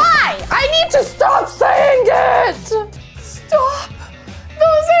 Why? I need to stop saying it! Stop!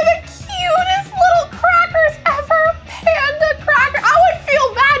 Those are the cutest little crackers ever. Panda cracker. I would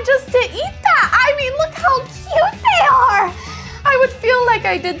feel bad just to eat that. I mean, look how cute they are. I would feel like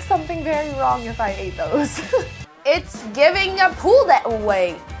I did something very wrong if I ate those. It's giving a pool that,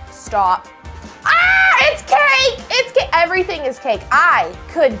 wait, stop. Ah, it's cake! It's cake. Everything is cake. I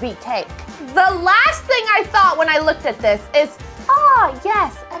could be cake. The last thing I thought when I looked at this is, oh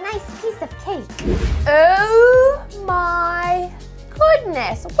yes, a nice piece of cake. Oh my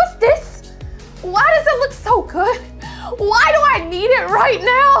goodness, what's this? Why does it look so good? Why do I need it right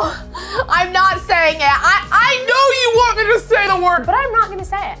now? I'm not saying it. I know you want me to say the word, but I'm not gonna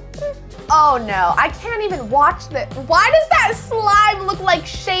say it. Oh no, I can't even watch this. Why does that slime look like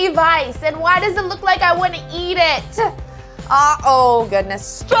shave ice? And why does it look like I want to eat it? Oh goodness,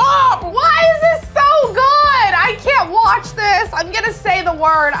 stop! Why is this so good? I can't watch this. I'm gonna say the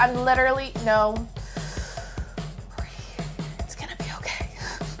word. I'm literally, no. Breathe. It's gonna be okay.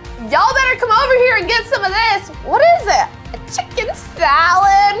 Y'all better come over here and get some of this. What is it? A chicken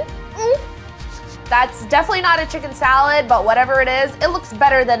salad? That's definitely not a chicken salad, but whatever it is, it looks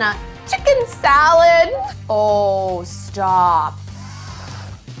better than a chicken salad. Oh, stop.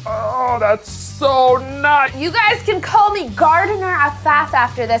 Oh, that's so nut. You guys can call me Gardener Afaf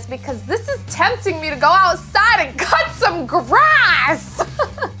after this because this is tempting me to go outside and cut some grass.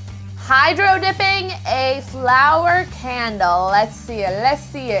 Hydro dipping a flower candle. Let's see it, let's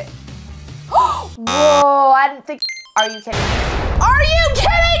see it. Whoa, I didn't think, are you kidding me? Are you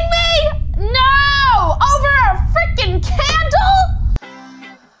kidding me? No, over a freaking candle?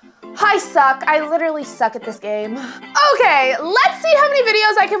 I suck. I literally suck at this game. Okay, let's see how many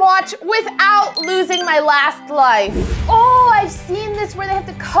videos I can watch without losing my last life. Oh, I've seen this where they have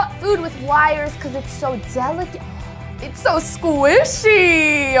to cut food with wires because it's so delicate. It's so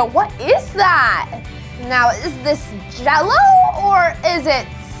squishy. What is that? Now, is this Jell-O or is it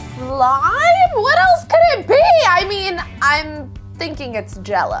slime? What else could it be? I mean, I'm thinking it's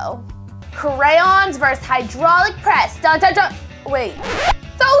Jell-O. Crayons versus hydraulic press. Dun, dun, dun. Wait.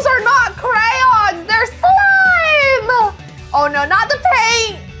 Those are not crayons, they're slime! Oh no, not the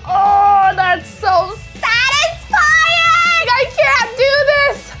paint! Oh, that's so satisfying! I can't do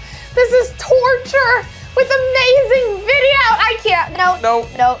this! This is torture with amazing video! I can't, no.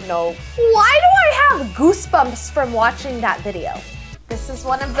 Why do I have goosebumps from watching that video? This is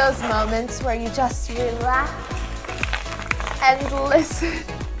one of those moments where you just relax and listen.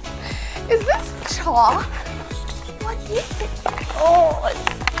 Is this chalk? What is it? Oh,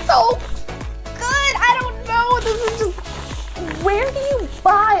 it's so good. I don't know. This is just, where do you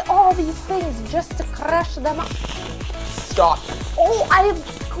buy all these things just to crush them up? Stop. Oh, I have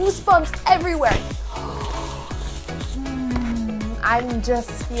goosebumps everywhere. I'm just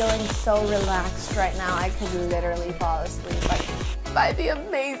feeling so relaxed right now. I could literally fall asleep by the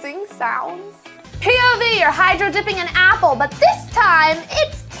amazing sounds. POV, you're hydro dipping an apple, but this time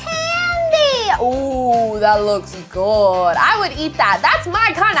it's candy. Ooh, that looks good. I would eat that. That's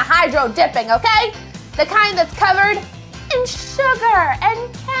my kind of hydro dipping, okay? The kind that's covered in sugar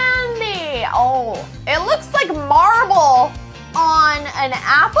and candy. Oh, it looks like marble on an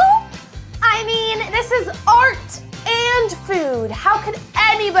apple. I mean, this is art and food. How could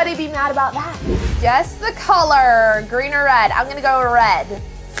anybody be mad about that? Guess the color, green or red. I'm gonna go red.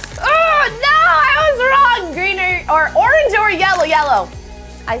 Oh, no! I was wrong. Green or orange or yellow, yellow.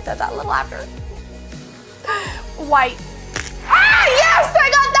 I said that a little after. White. Ah, yes, I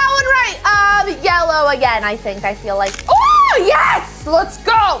got that one right. Yellow again, I think. I feel like. Oh, yes, let's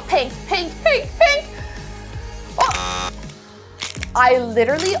go. Pink, pink, pink, pink. Oh. I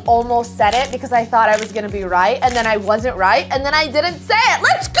literally almost said it because I thought I was gonna be right, and then I wasn't right, and then I didn't say it.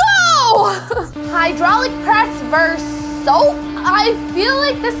 Let's go! Hydraulic press versus soap. I feel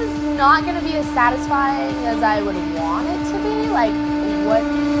like this is not gonna be as satisfying as I would want it to be. Like, what?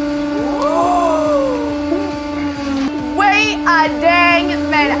 Wait a dang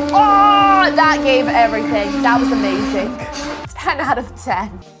minute. Oh, that gave everything. That was amazing. 10 out of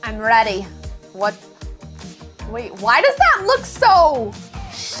 10. I'm ready. What? Wait, why does that look so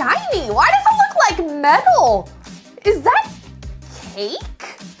shiny? Why does it look like metal? Is that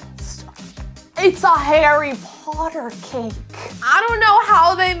cake? It's a Harry Potter cake. I don't know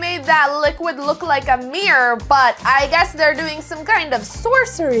how they made that liquid look like a mirror, but I guess they're doing some kind of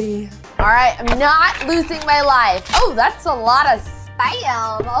sorcery. All right, I'm not losing my life. Oh, that's a lot of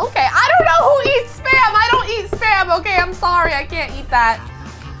spam. Okay, I don't know who eats spam. I don't eat spam. Okay, I'm sorry, I can't eat that.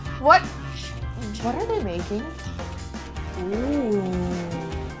 What are they making? Ooh.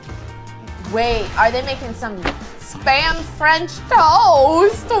 Wait, are they making some spam French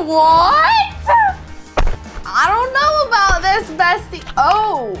toast? What? I don't know about this, bestie.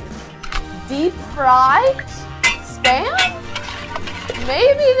 Oh, deep fried spam?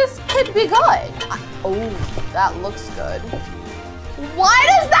 Maybe this could be good. Oh, that looks good. Why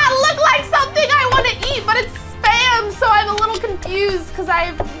does that look like something I want to eat, but it's spam? So I'm a little confused because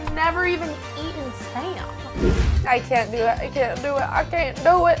I've never even eaten spam. I can't do it, I can't do it, I can't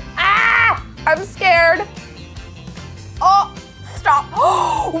do it. Ah, I'm scared. Oh, stop.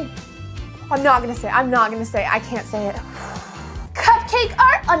 Oh, I'm not gonna say, I can't say it. Cupcake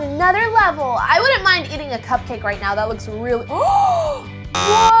art on another level. I wouldn't mind eating a cupcake right now. That looks really, oh,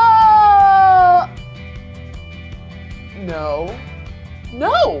 whoa. No.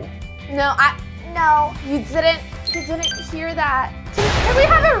 No, you didn't hear that. Can we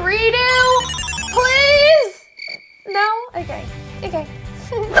have a redo, please? No? Okay. I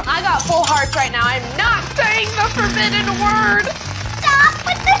got full hearts right now. I'm not saying the forbidden word. Stop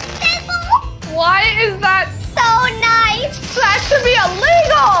with the sizzle! Why is that So nice! That should be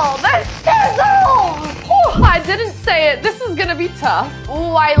illegal! The sizzle! Oh, I didn't say it. This is gonna be tough.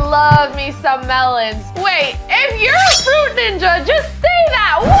 Oh, I love me some melons. Wait, if you're a fruit ninja, just say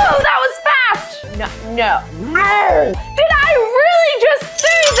that. Whoa, that was fast. No. Did I really just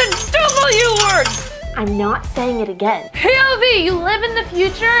say the W word? I'm not saying it again. POV, you live in the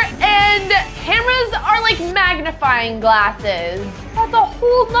future and cameras are like magnifying glasses. That's a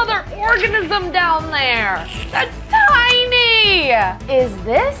whole nother organism down there. That's tiny. Is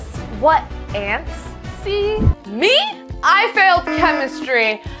this what ants see? Me? I failed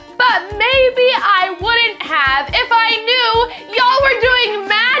chemistry, but maybe I wouldn't have if I knew y'all were doing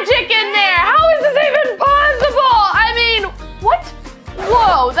magic in there. How is this even possible? I mean, what?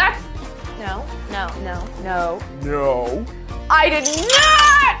 Whoa, that's, no. No. I did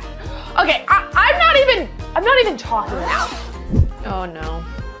not! Okay, I'm not even talking now. Oh no.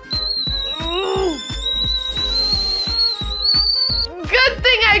 Good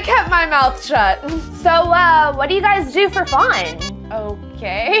thing I kept my mouth shut. So, what do you guys do for fun?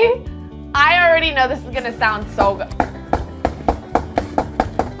 Okay. I already know this is gonna sound so good.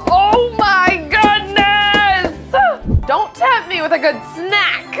 Oh my goodness! Don't tempt me with a good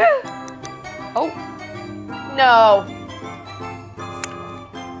snack. Oh, no.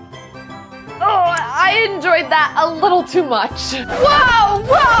 Oh, I enjoyed that a little too much. Whoa,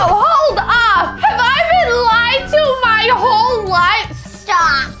 hold up. Have I been lied to my whole life?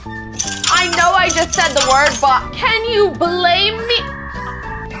 Stop! I know I just said the word, but can you blame me?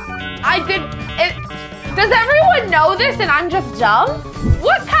 Does everyone know this and I'm just dumb?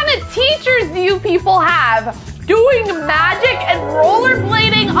 What kind of teachers do you people have? Doing magic and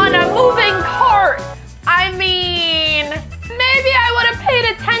rollerblading on a moving cart. I mean, maybe I would have paid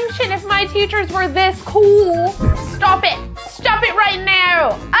attention if my teachers were this cool. Stop it right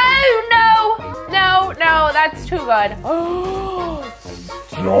now. Oh no, that's too good. Oh,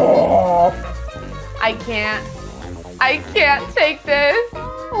 Stop. I can't take this.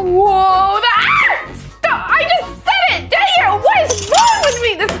 Whoa, stop, I just said it, dang it, what is wrong with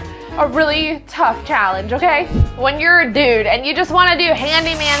me? This is a really tough challenge, okay? When you're a dude and you just wanna do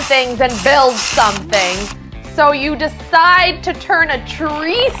handyman things and build something, so you decide to turn a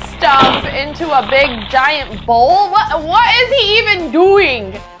tree stump into a big giant bowl? What is he even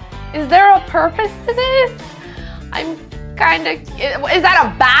doing? Is there a purpose to this? I'm kind of, is that a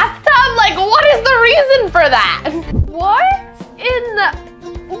bathtub? Like, what is the reason for that? What in the,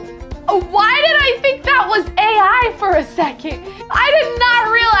 why did I think that was AI for a second? I did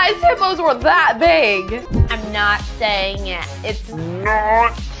not realize hippos were that big. I'm not saying it. It's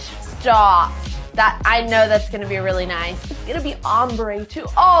not. Stop. That, I know that's gonna be really nice. It's gonna be ombre too.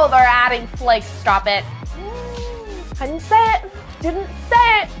 Oh, they're adding flakes. Stop it. I didn't say it. Didn't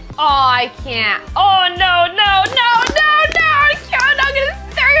say it. Oh, I can't. Oh, no, no, no, no, no. I can't. I'm not gonna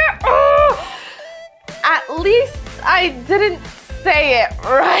say it. Oh. At least I didn't say it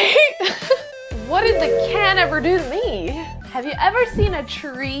right. What did the can ever do to me? Have you ever seen a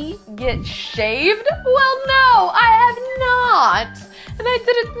tree get shaved? Well, no, I have not. And I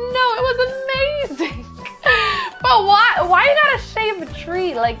didn't know. It was amazing. But why you gotta shave a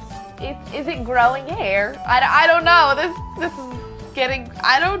tree? Like, is it growing hair? I don't know. This is getting,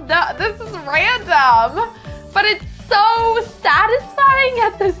 I don't know. This is random. But it's so satisfying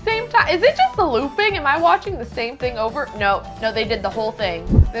at the same time. Is it just looping? Am I watching the same thing over? No, they did the whole thing.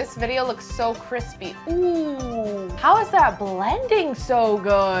 This video looks so crispy. Ooh, how is that blending so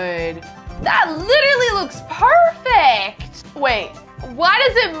good? That literally looks perfect. Wait, why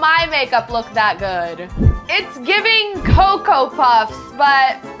doesn't my makeup look that good? It's giving Cocoa Puffs,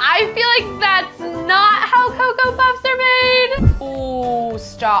 but I feel like that's not how Cocoa Puffs are made. Ooh,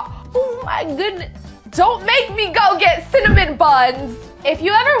 stop. Oh my goodness. Don't make me go get cinnamon buns. If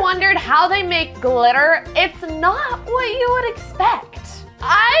you ever wondered how they make glitter, it's not what you would expect.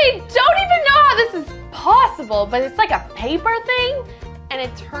 I don't even know how this is possible, but it's like a paper thing and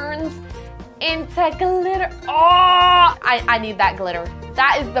it turns into glitter. Oh, I need that glitter.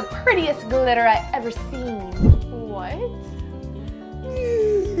 That is the prettiest glitter I've ever seen. What?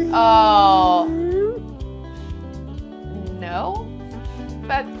 Oh. No?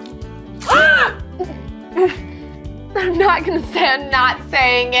 But, I'm not gonna say I'm not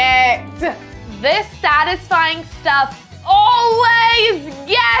saying it. This satisfying stuff always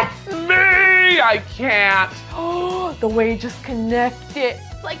gets me. I can't. Oh, the way you just connect it.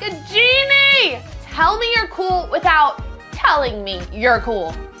 It's like a genie. Tell me you're cool without telling me you're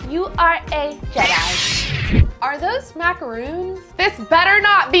cool. You are a Jedi. Are those macaroons? This better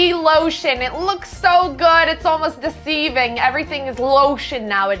not be lotion. It looks so good. It's almost deceiving. Everything is lotion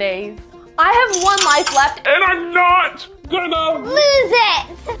nowadays. I have one life left. And I'm not gonna Lose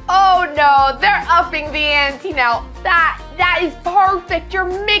it! Oh no, they're upping the ante now. That is perfect. You're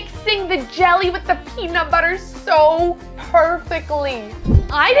mixing the jelly with the peanut butter so perfectly.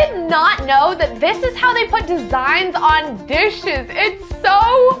 I did not know that this is how they put designs on dishes. It's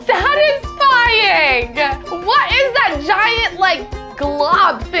so satisfying. What is that giant like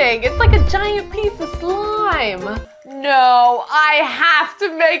glob thing? It's like a giant piece of slime. No, I have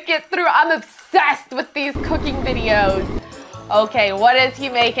to make it through. I'm obsessed with these cooking videos. Okay, what is he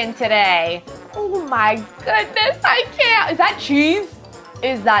making today? Oh my goodness, I can't. Is that cheese?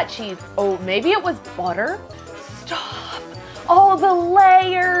 Is that cheese? Oh, maybe it was butter? Stop. Oh, the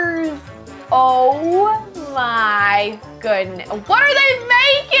layers. Oh my goodness. What are they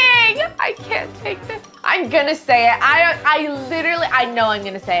making? I can't take this. I'm gonna say it. I know I'm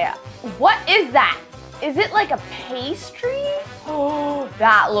gonna say it. What is that? Is it like a pastry? Oh,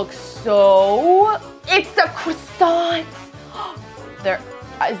 that looks so... It's a croissant. There,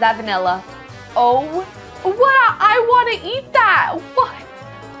 is that vanilla? Oh, what? I want to eat that. What?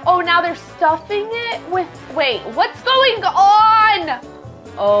 Oh, now they're stuffing it with... Wait, what's going on?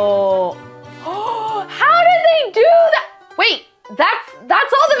 Oh, how did they do that? Wait, that's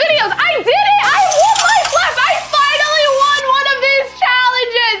all the videos. I did it. I have one life left. I finally won one of these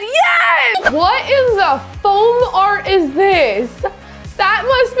challenges. Yes. What in the foam art is this? That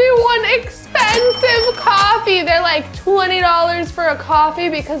must be one expensive coffee. They're like $20 for a coffee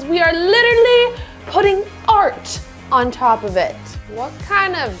because we are literally putting art on top of it. What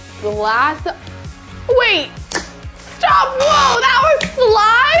kind of glass? Wait, stop, whoa, that was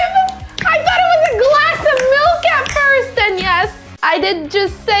slime? I thought it was a glass of milk at first, and yes, I did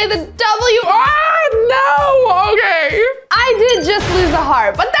just say the W. No, okay. I did just lose a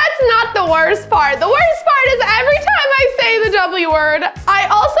heart, but that's not the worst part. The worst part is every time I say the W word, I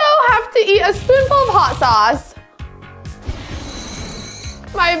also have to eat a spoonful of hot sauce.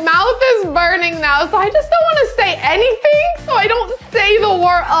 My mouth is burning now, so I just don't want to say anything, so I don't say the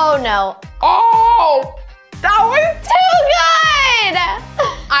word. Oh no. Oh, that was too good.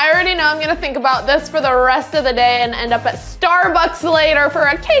 I already know I'm gonna think about this for the rest of the day and end up at Starbucks later for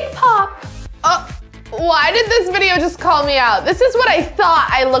a cake pop. Why did this video just call me out? This is what I thought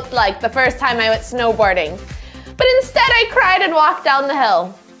I looked like the first time I went snowboarding. But instead I cried and walked down the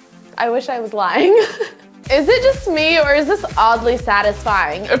hill. I wish I was lying. Is it just me or is this oddly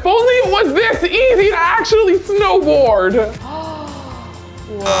satisfying? If only it was this easy to actually snowboard.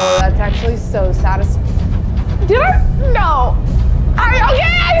 Whoa, that's actually so satisfying. Did I? No. Okay,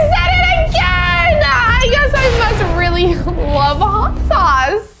 I said it again! I guess I must really love hot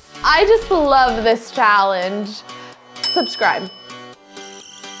sauce. I just love this challenge. Subscribe.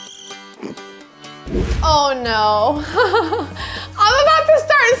 Oh no. I'm about to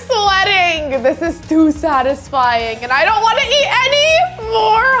start sweating. This is too satisfying and I don't want to eat any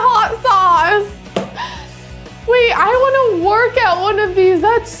more hot sauce. Wait, I want to work at one of these.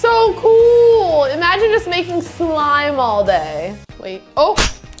 That's so cool. Imagine just making slime all day. Wait, oh.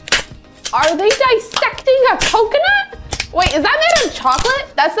 Are they dissecting a coconut? Wait, is that made of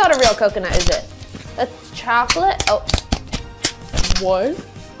chocolate? That's not a real coconut, is it? That's chocolate? Oh. What?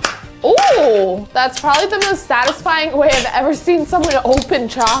 Oh, that's probably the most satisfying way I've ever seen someone open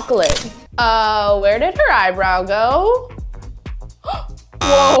chocolate. Where did her eyebrow go?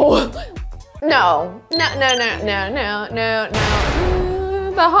 Whoa. No. The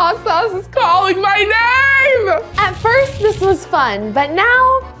hot sauce is calling my name. At first, this was fun, but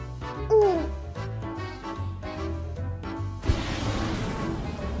now,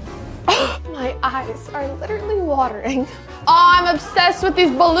 my eyes are literally watering. Oh, I'm obsessed with these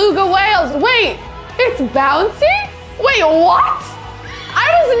beluga whales. Wait, it's bouncy? Wait, what? I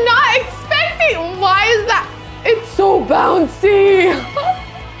was not expecting. Why is that? It's so bouncy.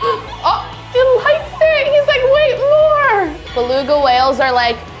 Oh, he likes it. He's like, wait, more. Beluga whales are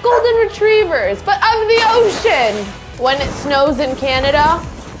like golden retrievers, but of the ocean. When it snows in Canada,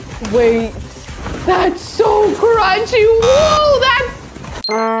 wait, that's so crunchy. Whoa, that's...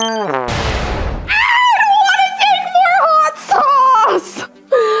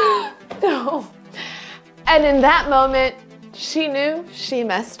 No. And in that moment, she knew she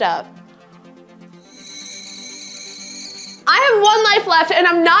messed up. I have one life left and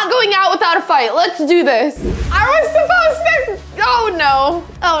I'm not going out without a fight. Let's do this. I was supposed to, oh no.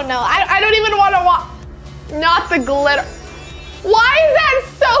 Oh no, I don't even want to watch, not the glitter. Why is that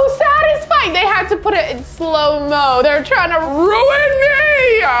so satisfying? They had to put it in slow-mo. They're trying to ruin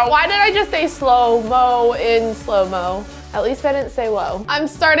me. Why did I just say slow-mo in slow-mo? At least I didn't say whoa. I'm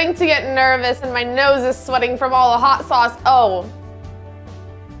starting to get nervous and my nose is sweating from all the hot sauce. Oh.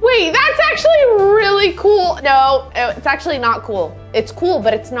 Wait, that's actually really cool. No, it's actually not cool. It's cool,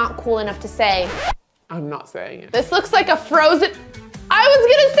 but it's not cool enough to say. I'm not saying it. This looks like a frozen, I was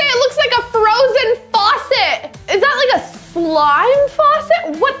gonna say it looks like a frozen faucet. Is that like a slime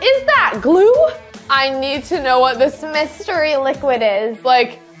faucet? What is that, glue? I need to know what this mystery liquid is.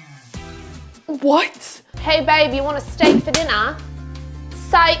 Like, what? Hey babe, you want a steak for dinner?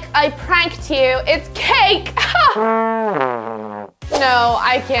 Psych, I pranked you. It's cake. No,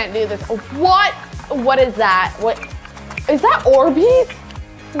 I can't do this. What? What is that? What? Is that Orbeez?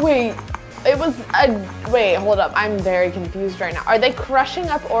 Wait, it was a, wait, hold up. I'm very confused right now. Are they crushing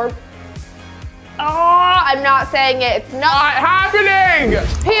up Orbeez? Oh, I'm not saying it. It's not happening.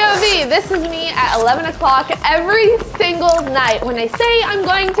 POV, this is me at 11 o'clock every single night when I say I'm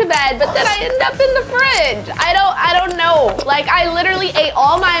going to bed, but then I end up in the fridge. I don't know. Like, I literally ate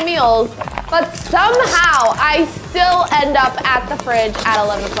all my meals, but somehow I still end up at the fridge at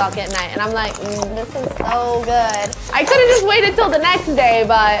 11 o'clock at night. And I'm like, this is so good. I could have just waited till the next day,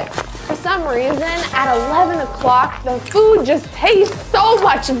 but for some reason at 11 o'clock, the food just tastes so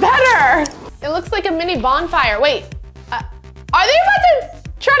much better. It looks like a mini bonfire. Wait, are they about to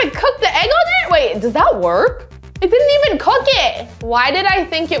try to cook the egg on it? Wait, does that work? It didn't even cook it. Why did I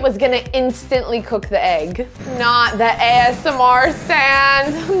think it was gonna instantly cook the egg? Not the ASMR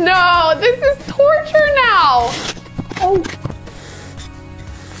sand. No, this is torture now. Oh.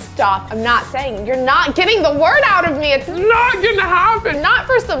 Stop, I'm not saying, you're not getting the word out of me. It's not gonna happen. Not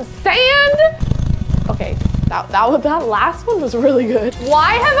for some sand. Okay. That last one was really good.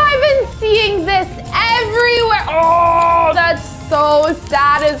 Why have I been seeing this everywhere? Oh, that's so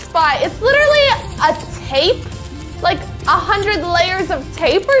satisfying. It's literally a tape, like 100 layers of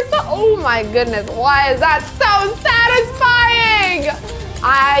tape or so. Oh my goodness, why is that so satisfying?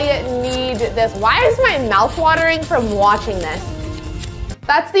 I need this. Why is my mouth watering from watching this?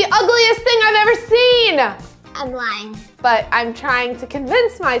 That's the ugliest thing I've ever seen. I'm lying. But I'm trying to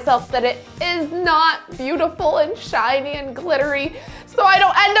convince myself that it is not beautiful and shiny and glittery, so I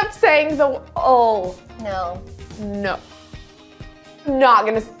don't end up saying the, oh. No. No. I'm not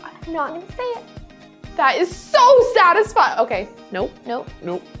gonna say it. That is so satisfying. Okay, nope.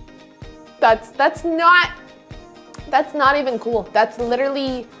 That's not even cool. That's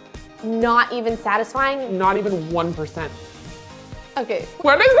literally not even satisfying. Not even 1%. Okay.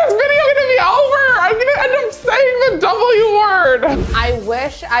 When is this video gonna be over? I'm gonna end up saying the W word. I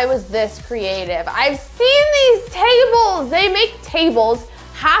wish I was this creative. I've seen these tables. They make tables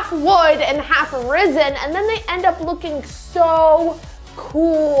half wood and half resin, and then they end up looking so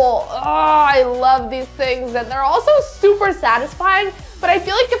cool. Oh, I love these things, and they're also super satisfying, but I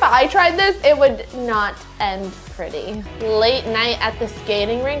feel like if I tried this, it would not end pretty. Late night at the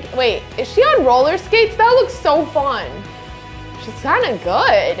skating rink. Wait, is she on roller skates? That looks so fun. She's kind of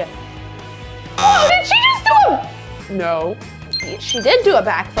good. Oh, did she just do a... No. She did do a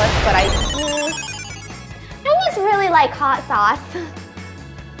backflip, but I was really like hot sauce.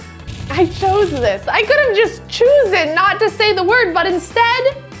 I chose this. I could have just chosen not to say the word, but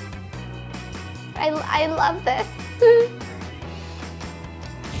instead... I love this.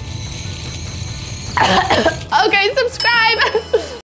 Okay, subscribe.